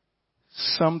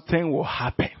 something will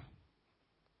happen.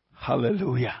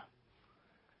 Hallelujah.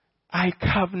 I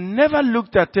have never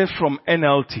looked at it from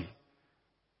NLT.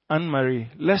 Anne-Marie,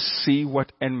 let's see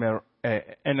what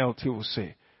NLT will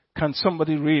say. Can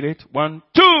somebody read it? 1,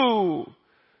 2.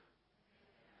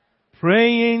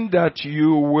 Praying that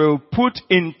you will put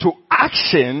into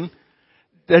action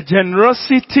the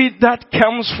generosity that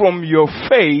comes from your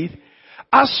faith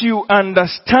as you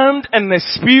understand and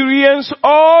experience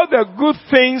all the good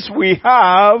things we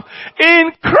have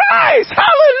in Christ.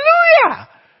 Hallelujah!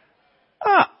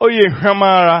 Oye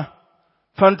Hamara,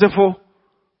 Fantefo,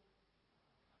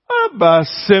 Abba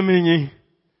Semini.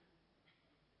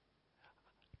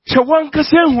 Chawanka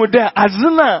senhuda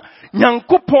azina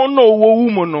nyankopon no wo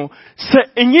mu no se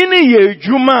enyine ye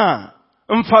adwuma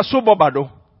mfaso bobado.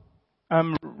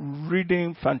 I'm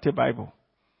reading Fante Bible.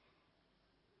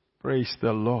 Praise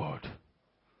the Lord.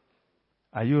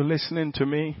 Are you listening to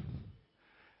me?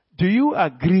 Do you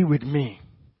agree with me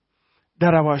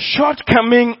that our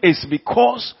shortcoming is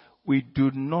because we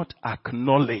do not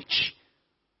acknowledge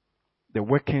the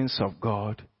workings of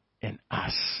God in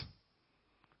us?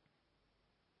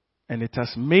 And it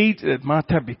has made the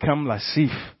matter become as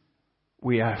if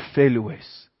we are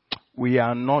failures. We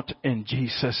are not in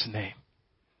Jesus' name.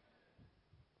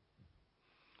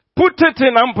 Put it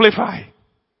in Amplify.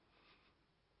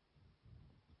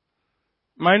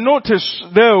 My notice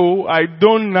though, I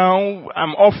don't now,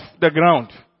 I'm off the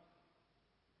ground.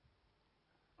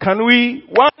 Can we?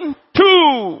 1,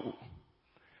 2.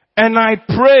 And I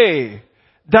pray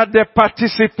that the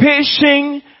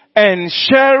participation and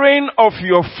sharing of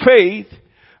your faith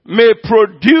may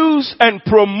produce and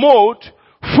promote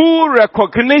full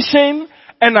recognition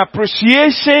and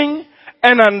appreciation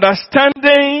and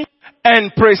understanding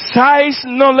and precise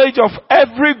knowledge of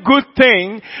every good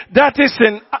thing that is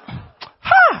in...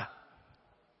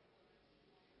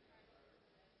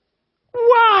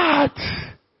 What?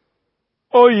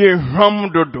 Oh ye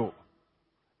ramdodo.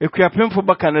 If you are paying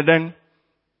for Canadian.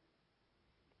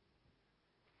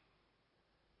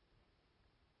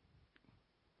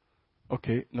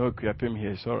 Okay, no Kriapim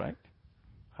here, it's alright.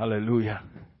 Hallelujah.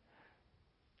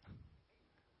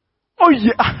 Oh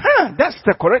yeah, that's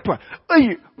the correct one. Oh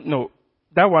yeah. No,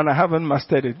 that one I haven't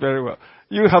mastered it very well.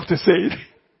 You have to say it.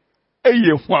 Oh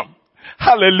yeah,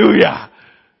 hallelujah.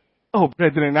 Oh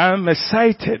brethren, I'm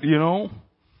excited,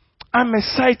 I'm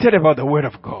excited about the word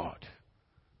of God.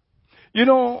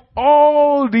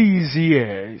 All these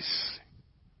years,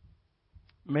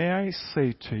 may I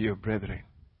say to you, brethren,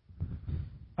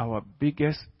 our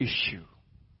biggest issue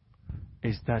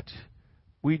is that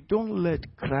we don't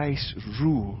let Christ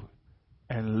rule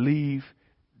and live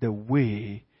the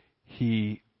way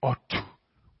he ought to.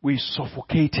 We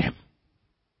suffocate him.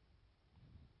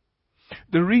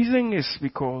 The reason is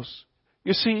because,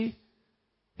 you see,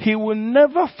 he will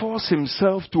never force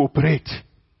himself to operate.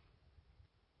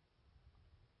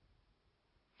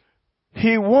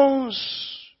 He wants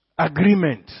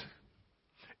agreement.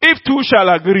 If two shall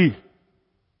agree.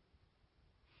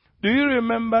 Do you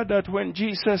remember that when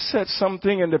Jesus said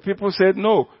something and the people said,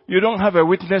 no, you don't have a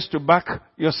witness to back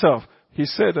yourself. He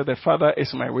said that the Father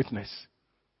is my witness.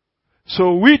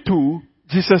 So we too,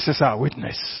 Jesus is our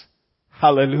witness.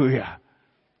 Hallelujah.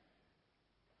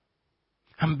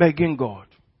 I'm begging God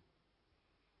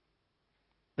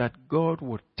that God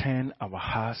would turn our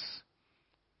hearts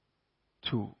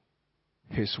to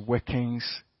his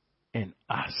workings in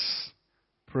us.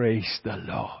 Praise the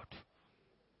Lord.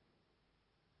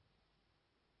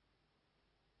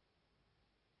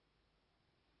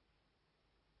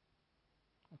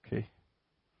 Okay.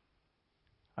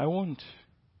 I won't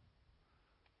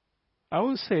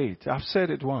say it. I've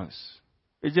said it once.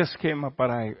 It just came up,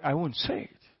 but I won't say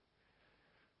it.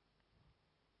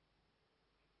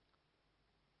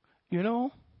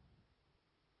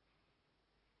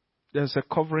 There's a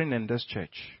covering in this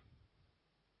church.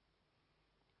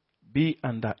 Be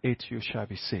under it, you shall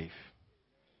be safe.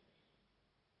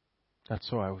 That's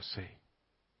all I will say.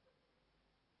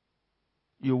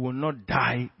 You will not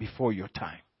die before your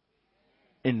time.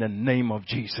 In the name of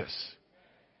Jesus.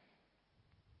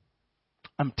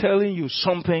 I'm telling you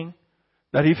something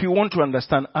that if you want to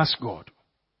understand, ask God.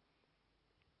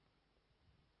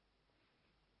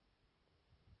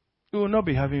 You will not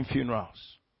be having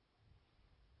funerals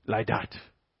like that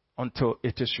until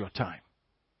it is your time.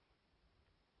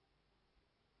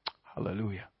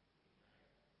 Hallelujah.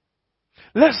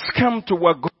 Let's come to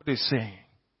what God is saying.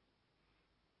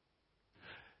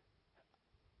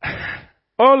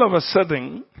 All of a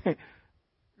sudden,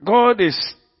 God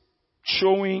is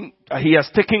showing, he has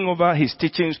taken over his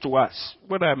teachings to us.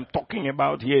 What I'm talking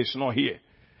about here is not here.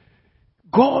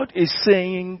 God is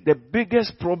saying the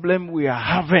biggest problem we are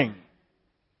having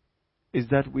is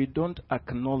that we don't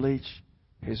acknowledge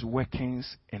His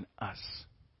workings in us.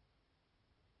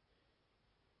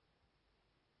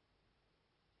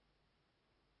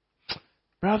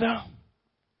 Brother,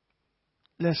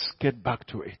 let's get back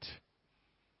to it.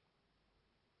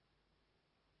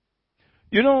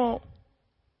 You know,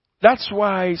 that's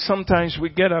why sometimes we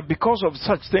get up because of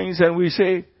such things and we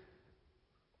say,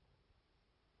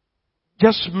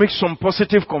 just make some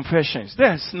positive confessions.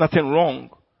 There's nothing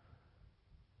wrong.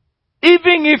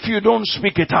 Even if you don't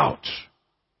speak it out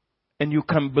and you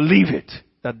can believe it,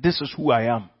 that this is who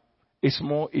I am, it's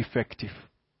more effective.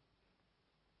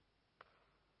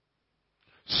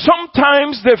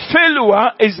 Sometimes the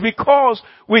failure is because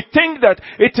we think that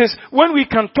it is when we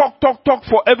can talk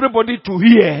for everybody to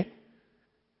hear.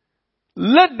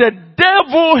 Let the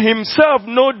devil himself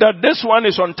know that this one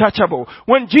is untouchable.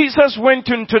 When Jesus went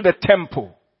into the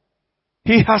temple,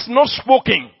 he has not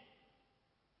spoken.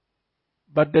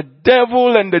 But the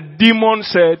devil and the demon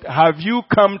said, have you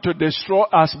come to destroy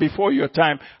us before your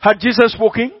time? Had Jesus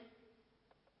spoken?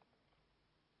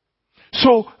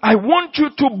 So I want you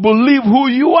to believe who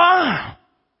you are.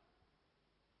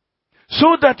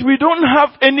 So that we don't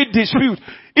have any dispute.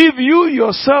 If you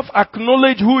yourself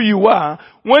acknowledge who you are,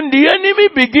 when the enemy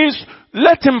begins,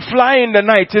 let him fly in the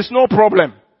night. It's no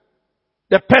problem.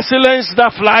 The pestilence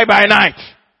that fly by night.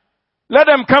 Let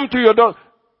them come to your door.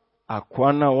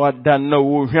 Akwana wadana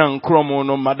wuhyan kromo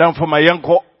no madam for my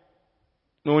yanko.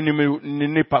 No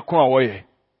ni pakwa woye.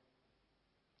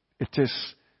 It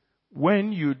is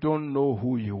when you don't know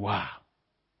who you are,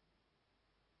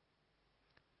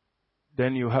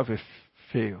 then you have a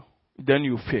fail. Then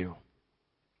you fail.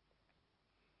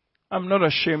 I'm not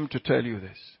ashamed to tell you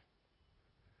this.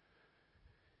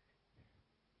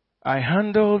 I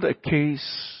handled a case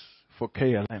for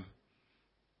KLM.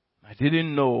 I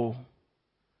didn't know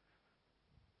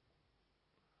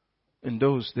in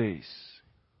those days.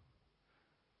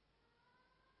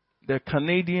 The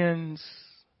Canadians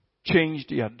changed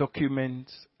their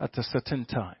documents at a certain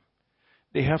time.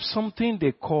 They have something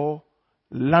they call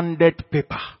landed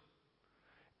paper.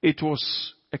 It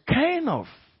was a kind of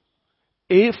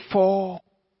A4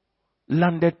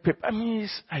 landed paper.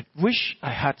 I wish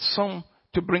I had some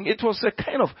to bring. It was a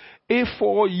kind of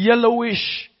A4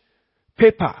 yellowish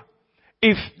paper.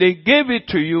 If they gave it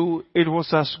to you, it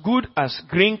was as good as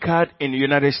green card in the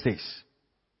United States.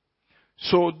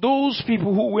 So those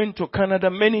people who went to Canada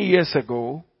many years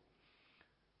ago,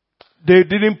 they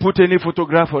didn't put any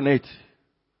photograph on it.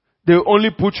 They only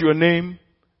put your name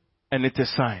and it is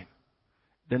signed.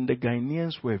 Then the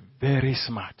Ghanaians were very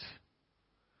smart.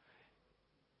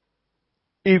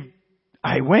 If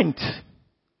I went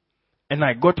and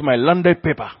I got my landed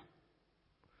paper,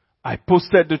 I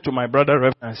posted it to my brother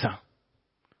Reverend Sam.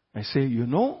 I say,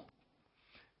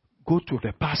 go to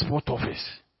the passport office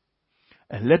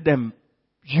and let them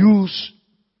use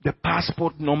the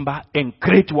passport number and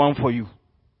create one for you.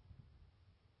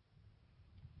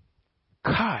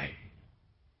 Kai.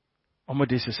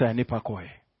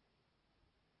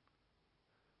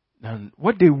 And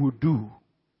what they would do,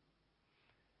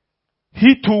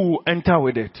 he too will enter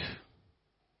with it.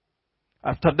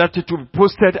 After that it will be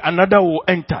posted, another will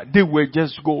enter. They were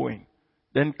just going.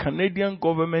 Then Canadian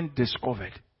government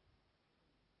discovered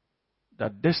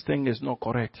that this thing is not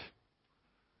correct.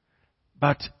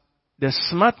 But the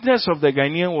smartness of the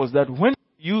Ghanaian was that when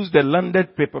they use the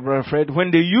landed paper, Brother Fred,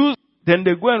 when they use, then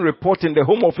they go and report in the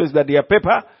Home Office that their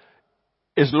paper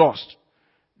is lost.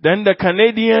 Then the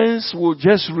Canadians will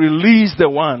just release the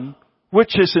one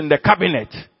which is in the cabinet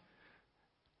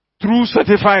through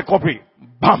certified copy.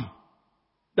 Bam!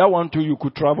 That one too, you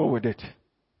could travel with it.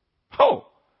 Oh!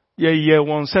 Yeah,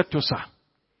 one set to sir.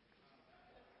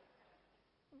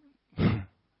 Then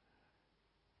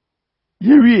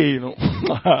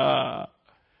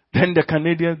the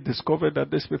Canadians discovered that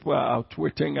these people are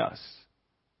outwitting us.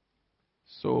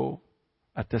 So,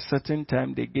 at a certain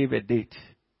time, they gave a date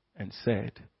and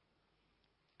said,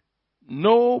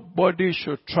 nobody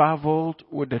should travel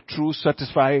with a true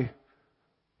certified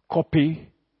copy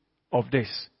of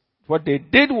this. What they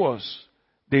did was,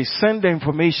 they sent the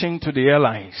information to the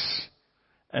airlines.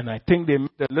 And I think they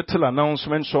made a little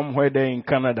announcement somewhere there in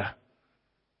Canada.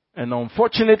 And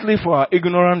unfortunately for our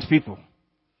ignorant people,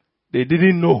 they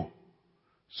didn't know.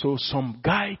 So some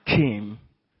guy came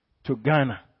to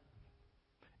Ghana.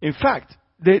 In fact,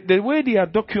 the way their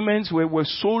documents were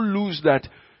so loose that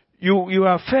you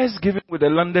are first given with a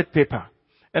landed paper.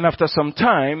 And after some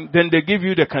time, then they give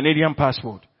you the Canadian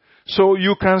passport. So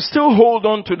you can still hold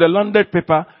on to the landed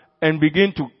paper and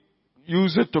begin to,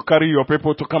 use it to carry your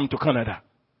people to come to Canada.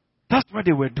 That's what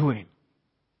they were doing.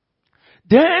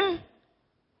 Then,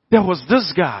 there was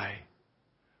this guy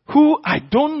who I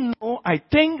don't know, I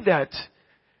think that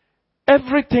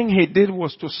everything he did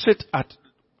was to sit at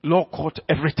law court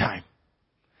every time.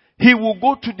 He will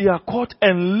go to their court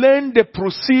and learn the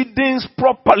proceedings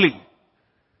properly.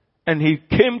 And he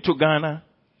came to Ghana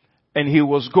and he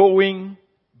was going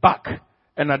back.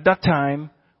 And at that time,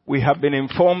 we have been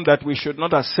informed that we should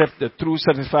not accept the true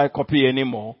certified copy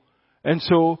anymore. And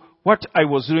so, what I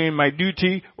was doing, my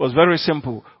duty was very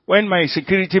simple. When my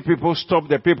security people stop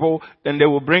the people, then they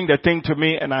will bring the thing to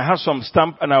me and I have some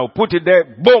stamp and I will put it there,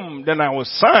 boom, then I will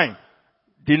sign,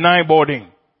 deny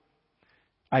boarding.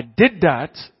 I did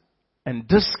that and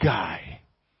this guy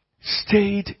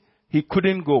stayed, he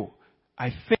couldn't go.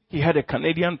 I think he had a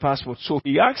Canadian passport, so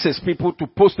he asked his people to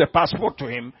post the passport to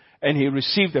him and he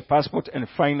received the passport and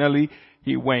finally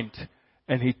he went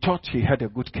and he thought he had a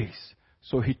good case.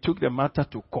 So he took the matter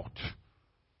to court.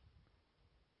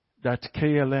 That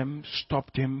KLM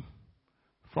stopped him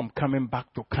from coming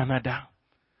back to Canada.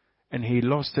 And he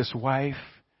lost his wife.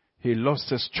 He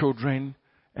lost his children.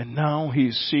 And now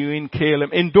he's suing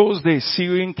KLM. In those days,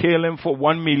 suing KLM for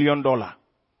 $1 million.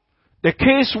 The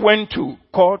case went to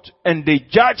court and they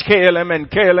judged KLM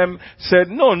and KLM said,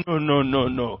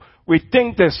 no. We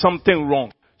think there's something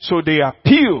wrong. So they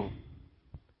appealed.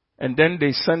 And then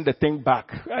they sent the thing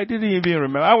back. I didn't even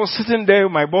remember. I was sitting there,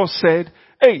 my boss said,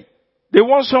 hey, they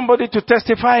want somebody to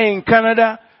testify in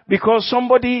Canada because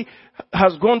somebody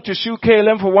has gone to sue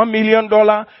KLM for $1 million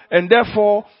and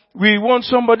therefore we want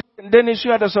somebody, and then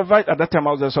you are the supervisor. At that time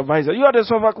I was the supervisor. You are the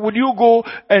supervisor. Would you go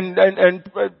and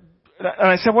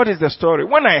I said, what is the story?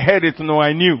 When I heard it,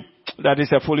 I knew that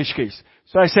it's a foolish case.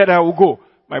 So I said I will go.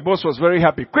 My boss was very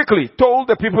happy. Quickly told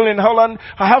the people in Holland,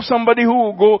 I have somebody who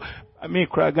will go. I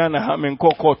didn't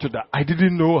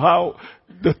know how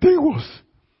the thing was.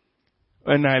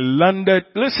 When I landed,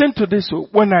 listen to this.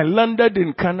 When I landed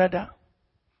in Canada,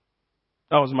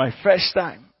 that was my first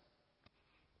time.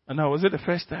 And now, was it the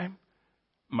first time?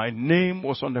 My name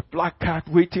was on the placard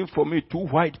waiting for me, 2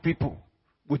 white people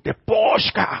with the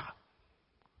Porsche car.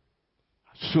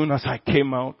 As soon as I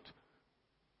came out,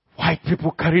 white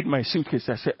people carried my suitcase.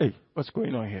 I said, hey, what's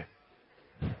going on here?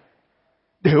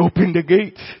 They opened the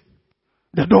gate.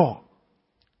 The door.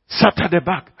 Sat at the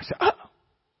back. I said,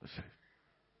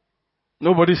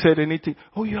 Nobody said anything.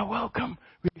 Oh, you are welcome.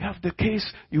 We have the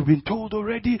case. You've been told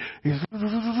already.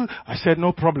 I said,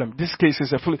 no problem. This case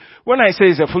is a foolish. When I say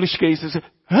it's a foolish case, they say,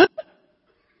 huh?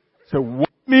 It's a $1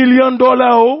 million.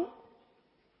 Oh.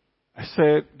 I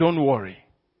said, don't worry.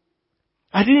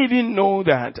 I didn't even know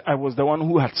that I was the one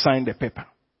who had signed the paper.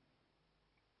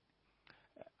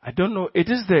 I don't know. It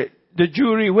is the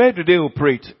jury. Where do they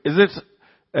operate? Is it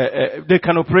they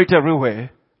can operate everywhere.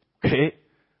 Okay.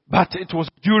 But it was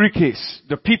a jury case.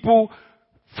 The people,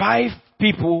 5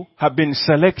 people have been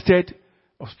selected,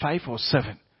 or 5 or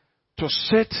 7, to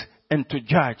sit and to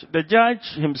judge. The judge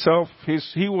himself,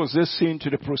 he was just seeing to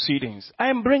the proceedings. I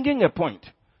am bringing a point.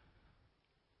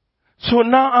 So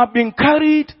now I've been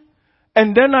carried,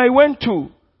 and then I went to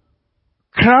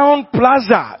Crown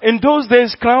Plaza. In those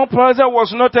days, Crown Plaza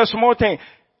was not a small thing.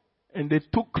 And they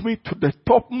took me to the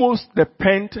topmost, the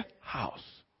penthouse.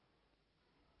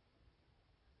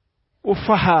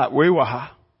 Ufaha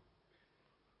wewaha.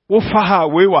 Ufaha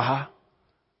wewaha.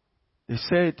 They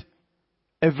said,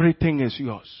 everything is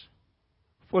yours.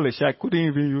 Foolish, I couldn't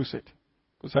even use it.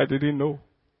 Because I didn't know.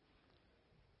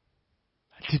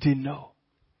 I didn't know.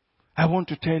 I want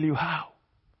to tell you how.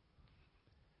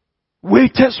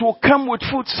 Waiters will come with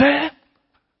food, sir.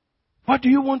 What do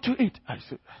you want to eat? I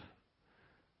said,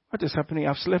 what is happening?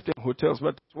 I've slept in hotels,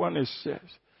 but one is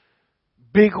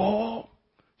big hall,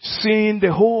 seeing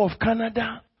the whole of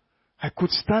Canada. I could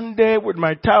stand there with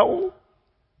my towel.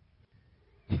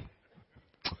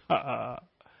 I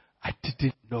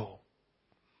didn't know.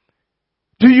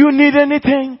 Do you need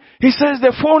anything? He says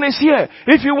the phone is here.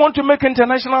 If you want to make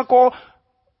international call.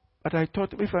 But I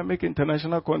thought if I make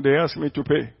international call, they ask me to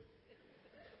pay.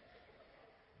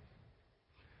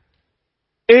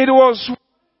 It was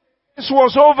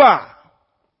over.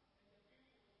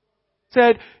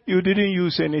 Said, you didn't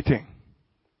use anything.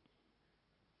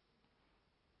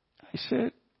 I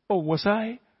said, oh, was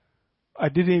I? I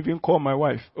didn't even call my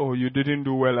wife. Oh, you didn't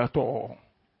do well at all.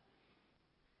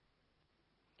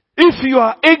 If you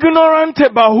are ignorant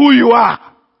about who you are,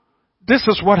 this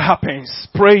is what happens.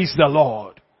 Praise the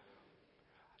Lord.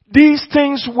 These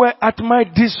things were at my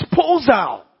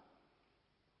disposal.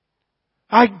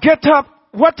 I get up.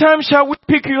 What time shall we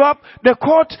pick you up? The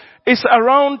court is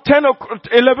around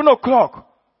 11 o'clock.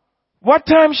 What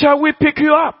time shall we pick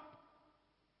you up?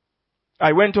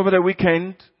 I went over the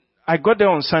weekend. I got there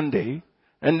on Sunday.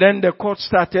 And then the court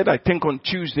started, I think, on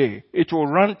Tuesday. It will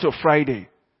run to Friday.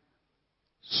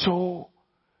 So,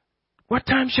 what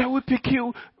time shall we pick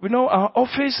you? You know, our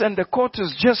office and the court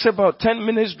is just about 10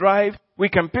 minutes drive. We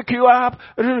can pick you up,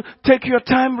 take your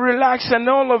time, relax, and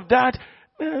all of that.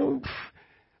 And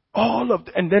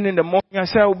then in the morning I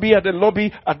said, I'll be at the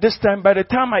lobby at this time. By the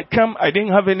time I come, I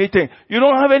didn't have anything. You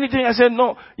don't have anything? I said,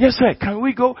 no. Yes, sir. Can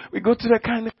we go? We go to the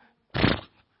kind of,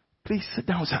 please sit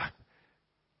down, sir.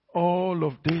 All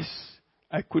of this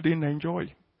I couldn't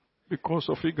enjoy because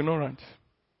of ignorance.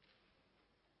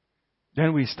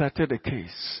 Then we started the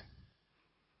case.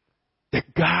 The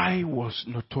guy was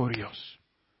notorious.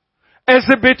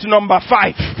 Exhibit number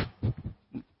 5.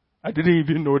 I didn't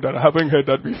even know that. I haven't heard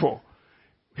that before.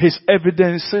 His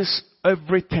evidences,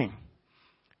 everything.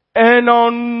 And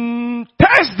on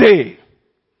Thursday,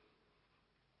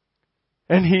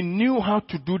 and he knew how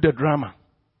to do the drama.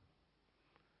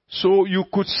 So you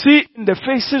could see in the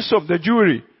faces of the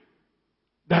jury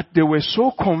that they were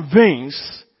so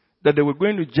convinced that they were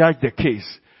going to judge the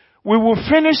case. We will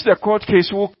finish the court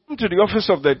case. We'll come to the office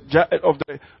of the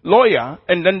lawyer,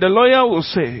 and then the lawyer will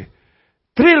say,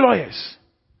 3 lawyers.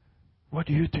 What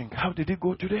do you think? How did it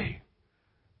go today?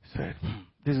 Said,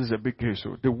 this is a big case.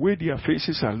 So the way their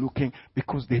faces are looking,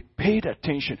 because they paid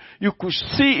attention. You could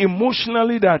see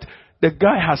emotionally that the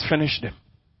guy has finished them.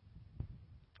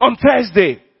 On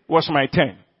Thursday was my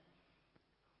turn.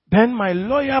 Then my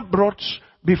lawyer brought,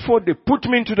 before they put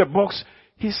me into the box,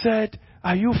 he said,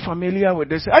 are you familiar with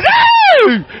this? I said,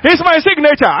 hey! It's my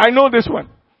signature. I know this one.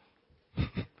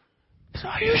 So,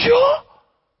 are you sure?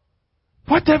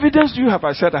 What evidence do you have?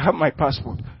 I said, I have my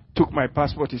passport. Took my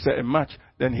passport. He said, a match.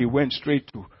 Then he went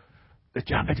straight to the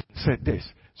judge and said this.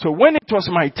 So when it was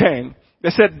my turn, they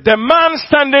said, the man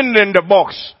standing in the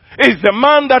box is the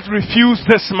man that refused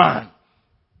this man.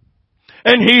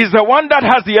 And he is the one that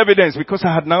has the evidence, because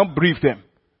I had now briefed them.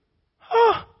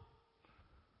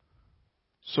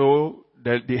 So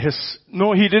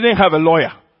he didn't have a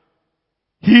lawyer.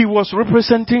 He was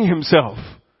representing himself.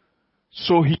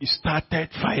 So he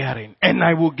started firing. And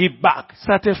I will give back.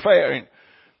 Started firing.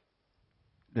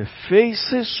 The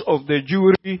faces of the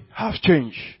jury have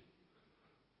changed.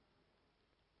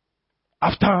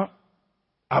 After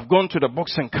I've gone to the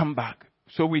box and come back.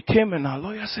 So we came and our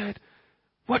lawyer said,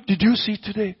 what did you see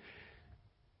today?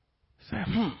 I said,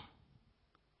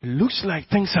 it looks like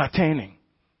things are turning.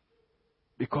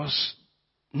 Because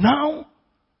now,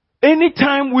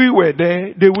 anytime we were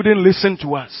there, they wouldn't listen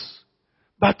to us.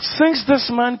 But since this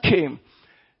man came,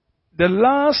 the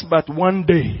last but one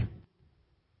day,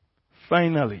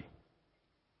 finally,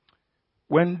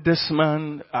 when this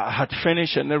man had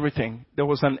finished and everything, there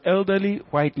was an elderly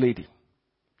white lady.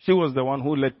 She was the one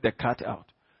who let the cat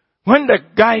out. When the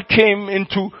guy came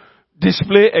into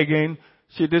display again,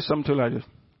 she did something like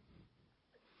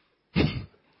this.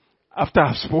 After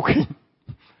I've spoken.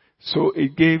 So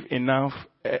it gave enough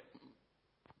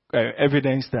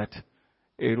evidence that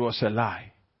it was a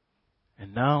lie.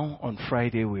 And now on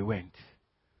Friday we went.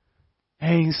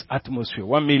 Hence atmosphere.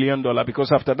 $1 million,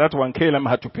 because after that one KLM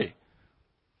had to pay.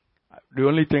 The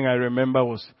only thing I remember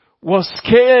was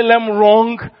KLM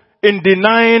wrong in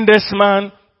denying this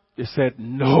man? They said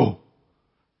no.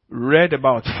 Read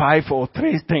about 5 or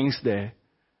 3 things there.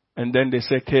 And then they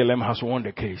said KLM has won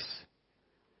the case.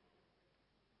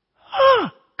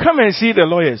 Come and see the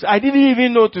lawyers. I didn't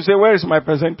even know to say, where is my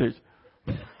percentage?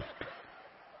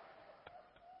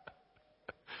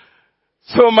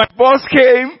 So my boss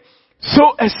came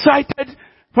so excited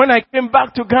when I came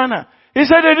back to Ghana. He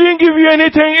said, they didn't give you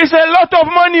anything. It's a lot of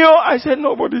money. I said,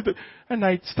 nobody did. And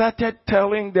I started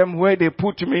telling them where they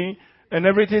put me and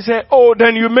everything. He said, oh,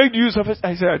 then you made use of it.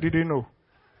 I said, I didn't know.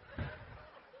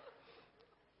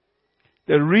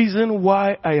 The reason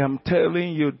why I am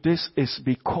telling you this is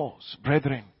because,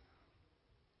 brethren,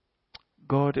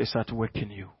 God is at work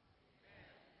in you.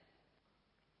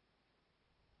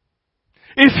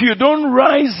 If you don't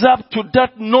rise up to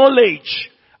that knowledge,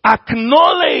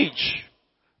 acknowledge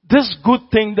this good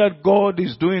thing that God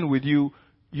is doing with you,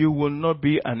 you will not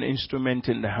be an instrument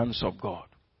in the hands of God.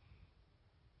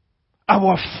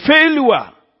 Our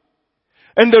failure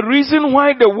and the reason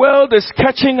why the world is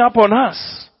catching up on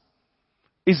us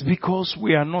is because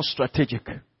we are not strategic.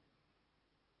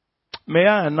 May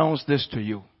I announce this to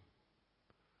you?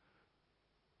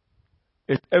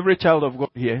 Is every child of God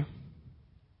here?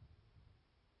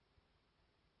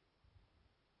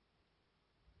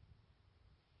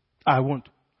 I won't.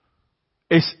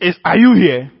 Are you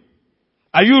here?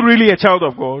 Are you really a child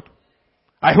of God?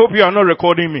 I hope you are not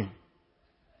recording me.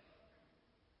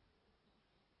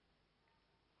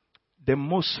 The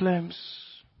Muslims,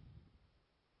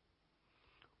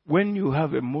 when you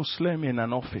have a Muslim in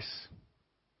an office,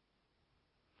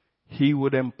 he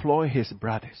would employ his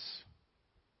brothers.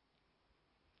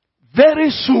 Very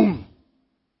soon,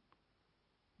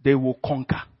 they will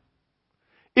conquer.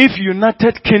 If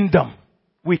United Kingdom,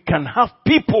 we can have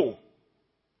people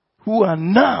who are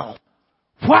now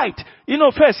white. You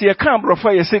know, first, you can't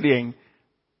brofo, you say,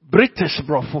 British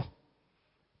brofo.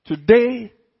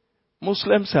 Today,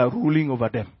 Muslims are ruling over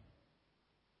them.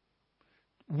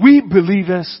 We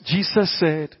believers, Jesus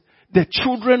said, the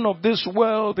children of this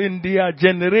world in their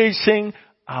generation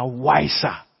are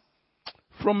wiser.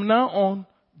 From now on,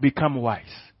 become wise.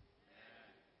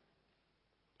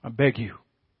 I beg you.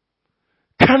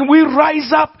 Can we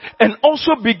rise up and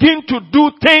also begin to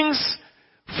do things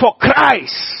for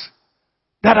Christ?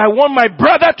 That I want my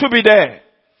brother to be there.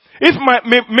 If my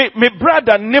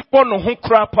brother nipo no ho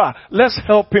krapa, let's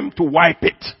help him to wipe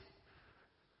it.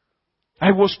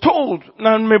 I was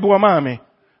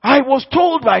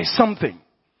told by something.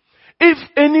 If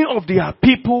any of their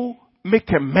people make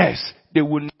a mess, they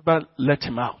will never let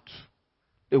him out.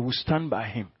 They will stand by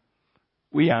him.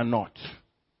 We are not.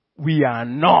 We are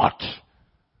not.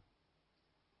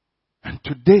 And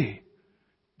today,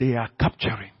 they are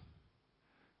capturing.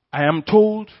 I am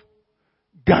told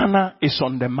Ghana is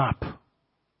on the map.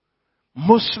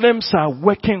 Muslims are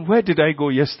working. Where did I go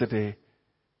yesterday?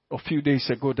 A few days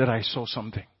ago that I saw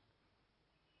something.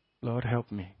 Lord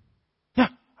help me. Yeah,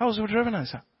 I was with Reverend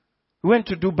Ansah. We went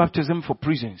to do baptism for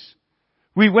prisons.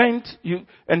 We went,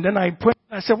 and then I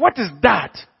said, what is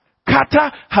that?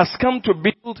 Qatar has come to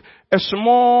build a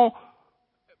small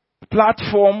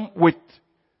platform with,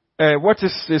 what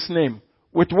is his name?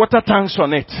 With water tanks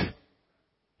on it.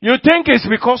 You think it's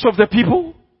because of the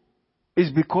people?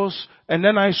 It's because, and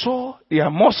then I saw their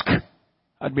mosque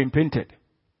had been painted.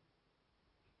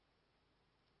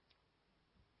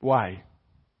 Why?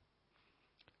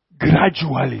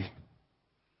 Gradually,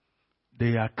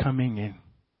 they are coming in.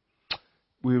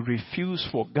 We refuse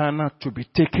for Ghana to be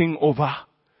taken over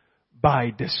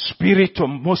by the spirit of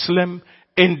Muslim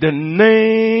in the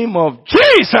name of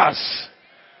Jesus.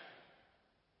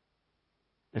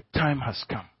 The time has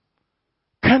come.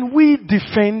 Can we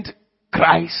defend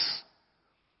Christ?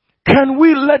 Can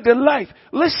we let the light?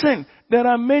 Listen,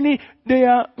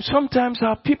 sometimes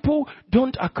our people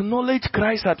don't acknowledge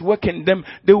Christ at work in them.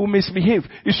 They will misbehave.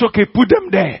 It's okay, put them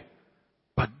there.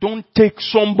 But don't take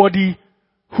somebody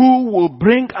who will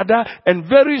bring other, and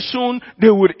very soon they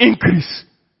will increase.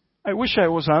 I wish I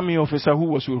was an army officer who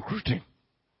was recruiting.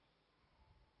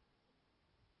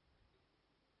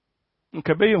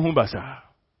 Nkabeye humbasa.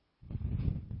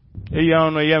 Eya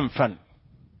ono yemfan.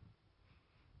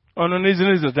 Ono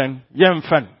nizinizoten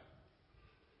yemfan.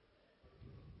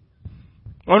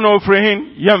 Ono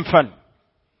ofrehin yemfan.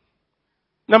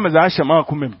 Namaza shama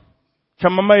kumem.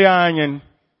 Chamama ya anyen.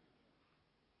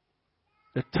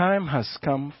 The time has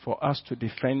come for us to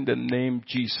defend the name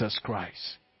Jesus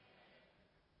Christ.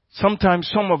 Sometimes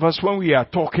some of us, when we are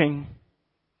talking,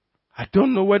 I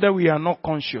don't know whether we are not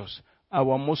conscious.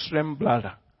 Our Muslim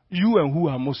brother. You and who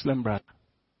are Muslim brother.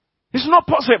 It's not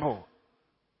possible.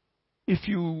 If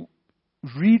you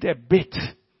read a bit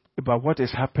about what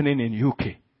is happening in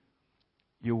UK,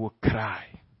 you will cry.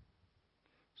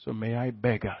 So may I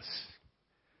beg us,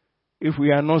 if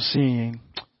we are not seeing,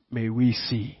 may we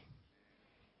see.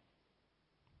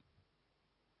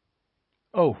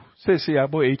 Oh, say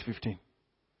about 8:15.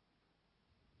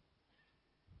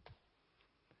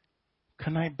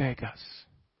 Can I beg us?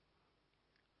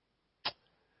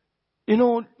 You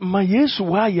know, my Yesu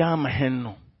wa ya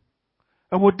maheno.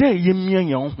 Awode yemia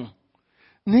yan ho.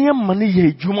 Ne mane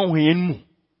ye adwuma ho yen mu.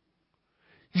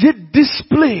 Ye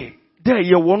display there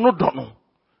ye wono do no.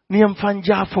 Ne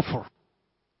mfanja afoforo.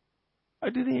 I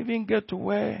didn't even get to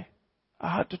where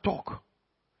I had to talk.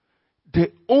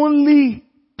 The only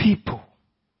people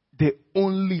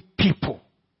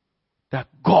that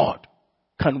God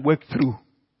can work through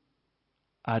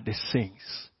are the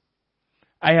saints.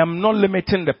 I am not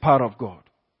limiting the power of God.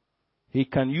 He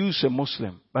can use a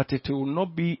Muslim, but it will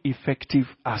not be effective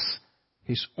as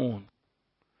his own.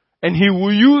 And he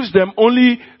will use them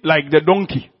only like the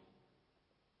donkey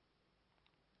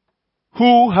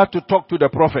who had to talk to the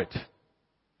prophet.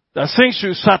 That since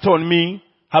you sat on me,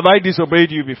 have I disobeyed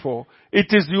you before? It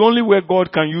is the only way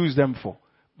God can use them for.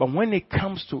 But when it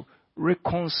comes to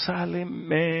reconciling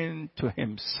men to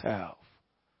himself,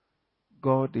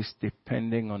 God is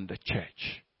depending on the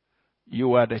church.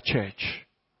 You are the church.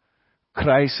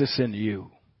 Christ is in you.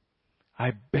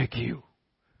 I beg you,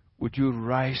 would you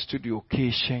rise to the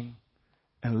occasion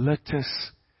and let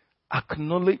us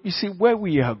acknowledge, you see, where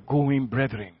we are going,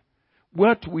 brethren,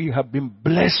 what we have been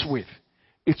blessed with,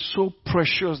 it's so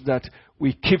precious that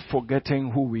we keep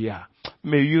forgetting who we are.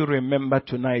 May you remember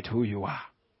tonight who you are.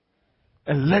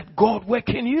 And let God work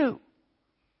in you.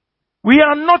 We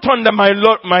are not on the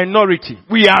minority.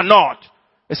 We are not.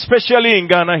 Especially in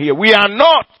Ghana here. We are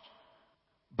not.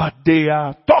 But they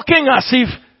are talking as if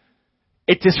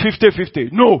it is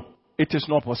 50-50. No, it is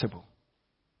not possible.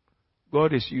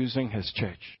 God is using His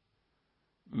church.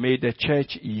 May the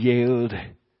church yield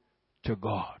to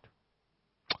God.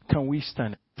 Can we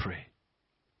stand and pray?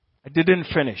 I didn't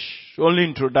finish. Only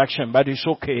introduction, but it's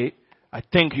okay. I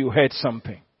think you heard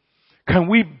something. Can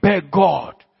we beg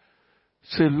God?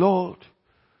 Say, Lord,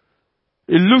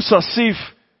 it looks as if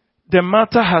the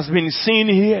matter has been seen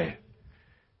here.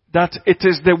 That it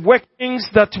is the workings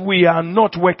that we are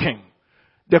not working.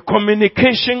 The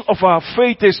communication of our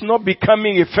faith is not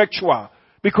becoming effectual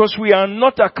because we are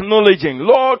not acknowledging.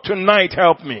 Lord, tonight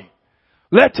help me.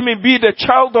 Let me be the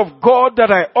child of God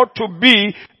that I ought to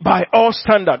be by all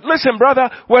standards. Listen, brother,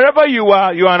 wherever you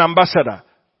are an ambassador.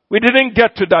 We didn't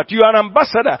get to that. You are an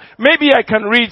ambassador. Maybe I can read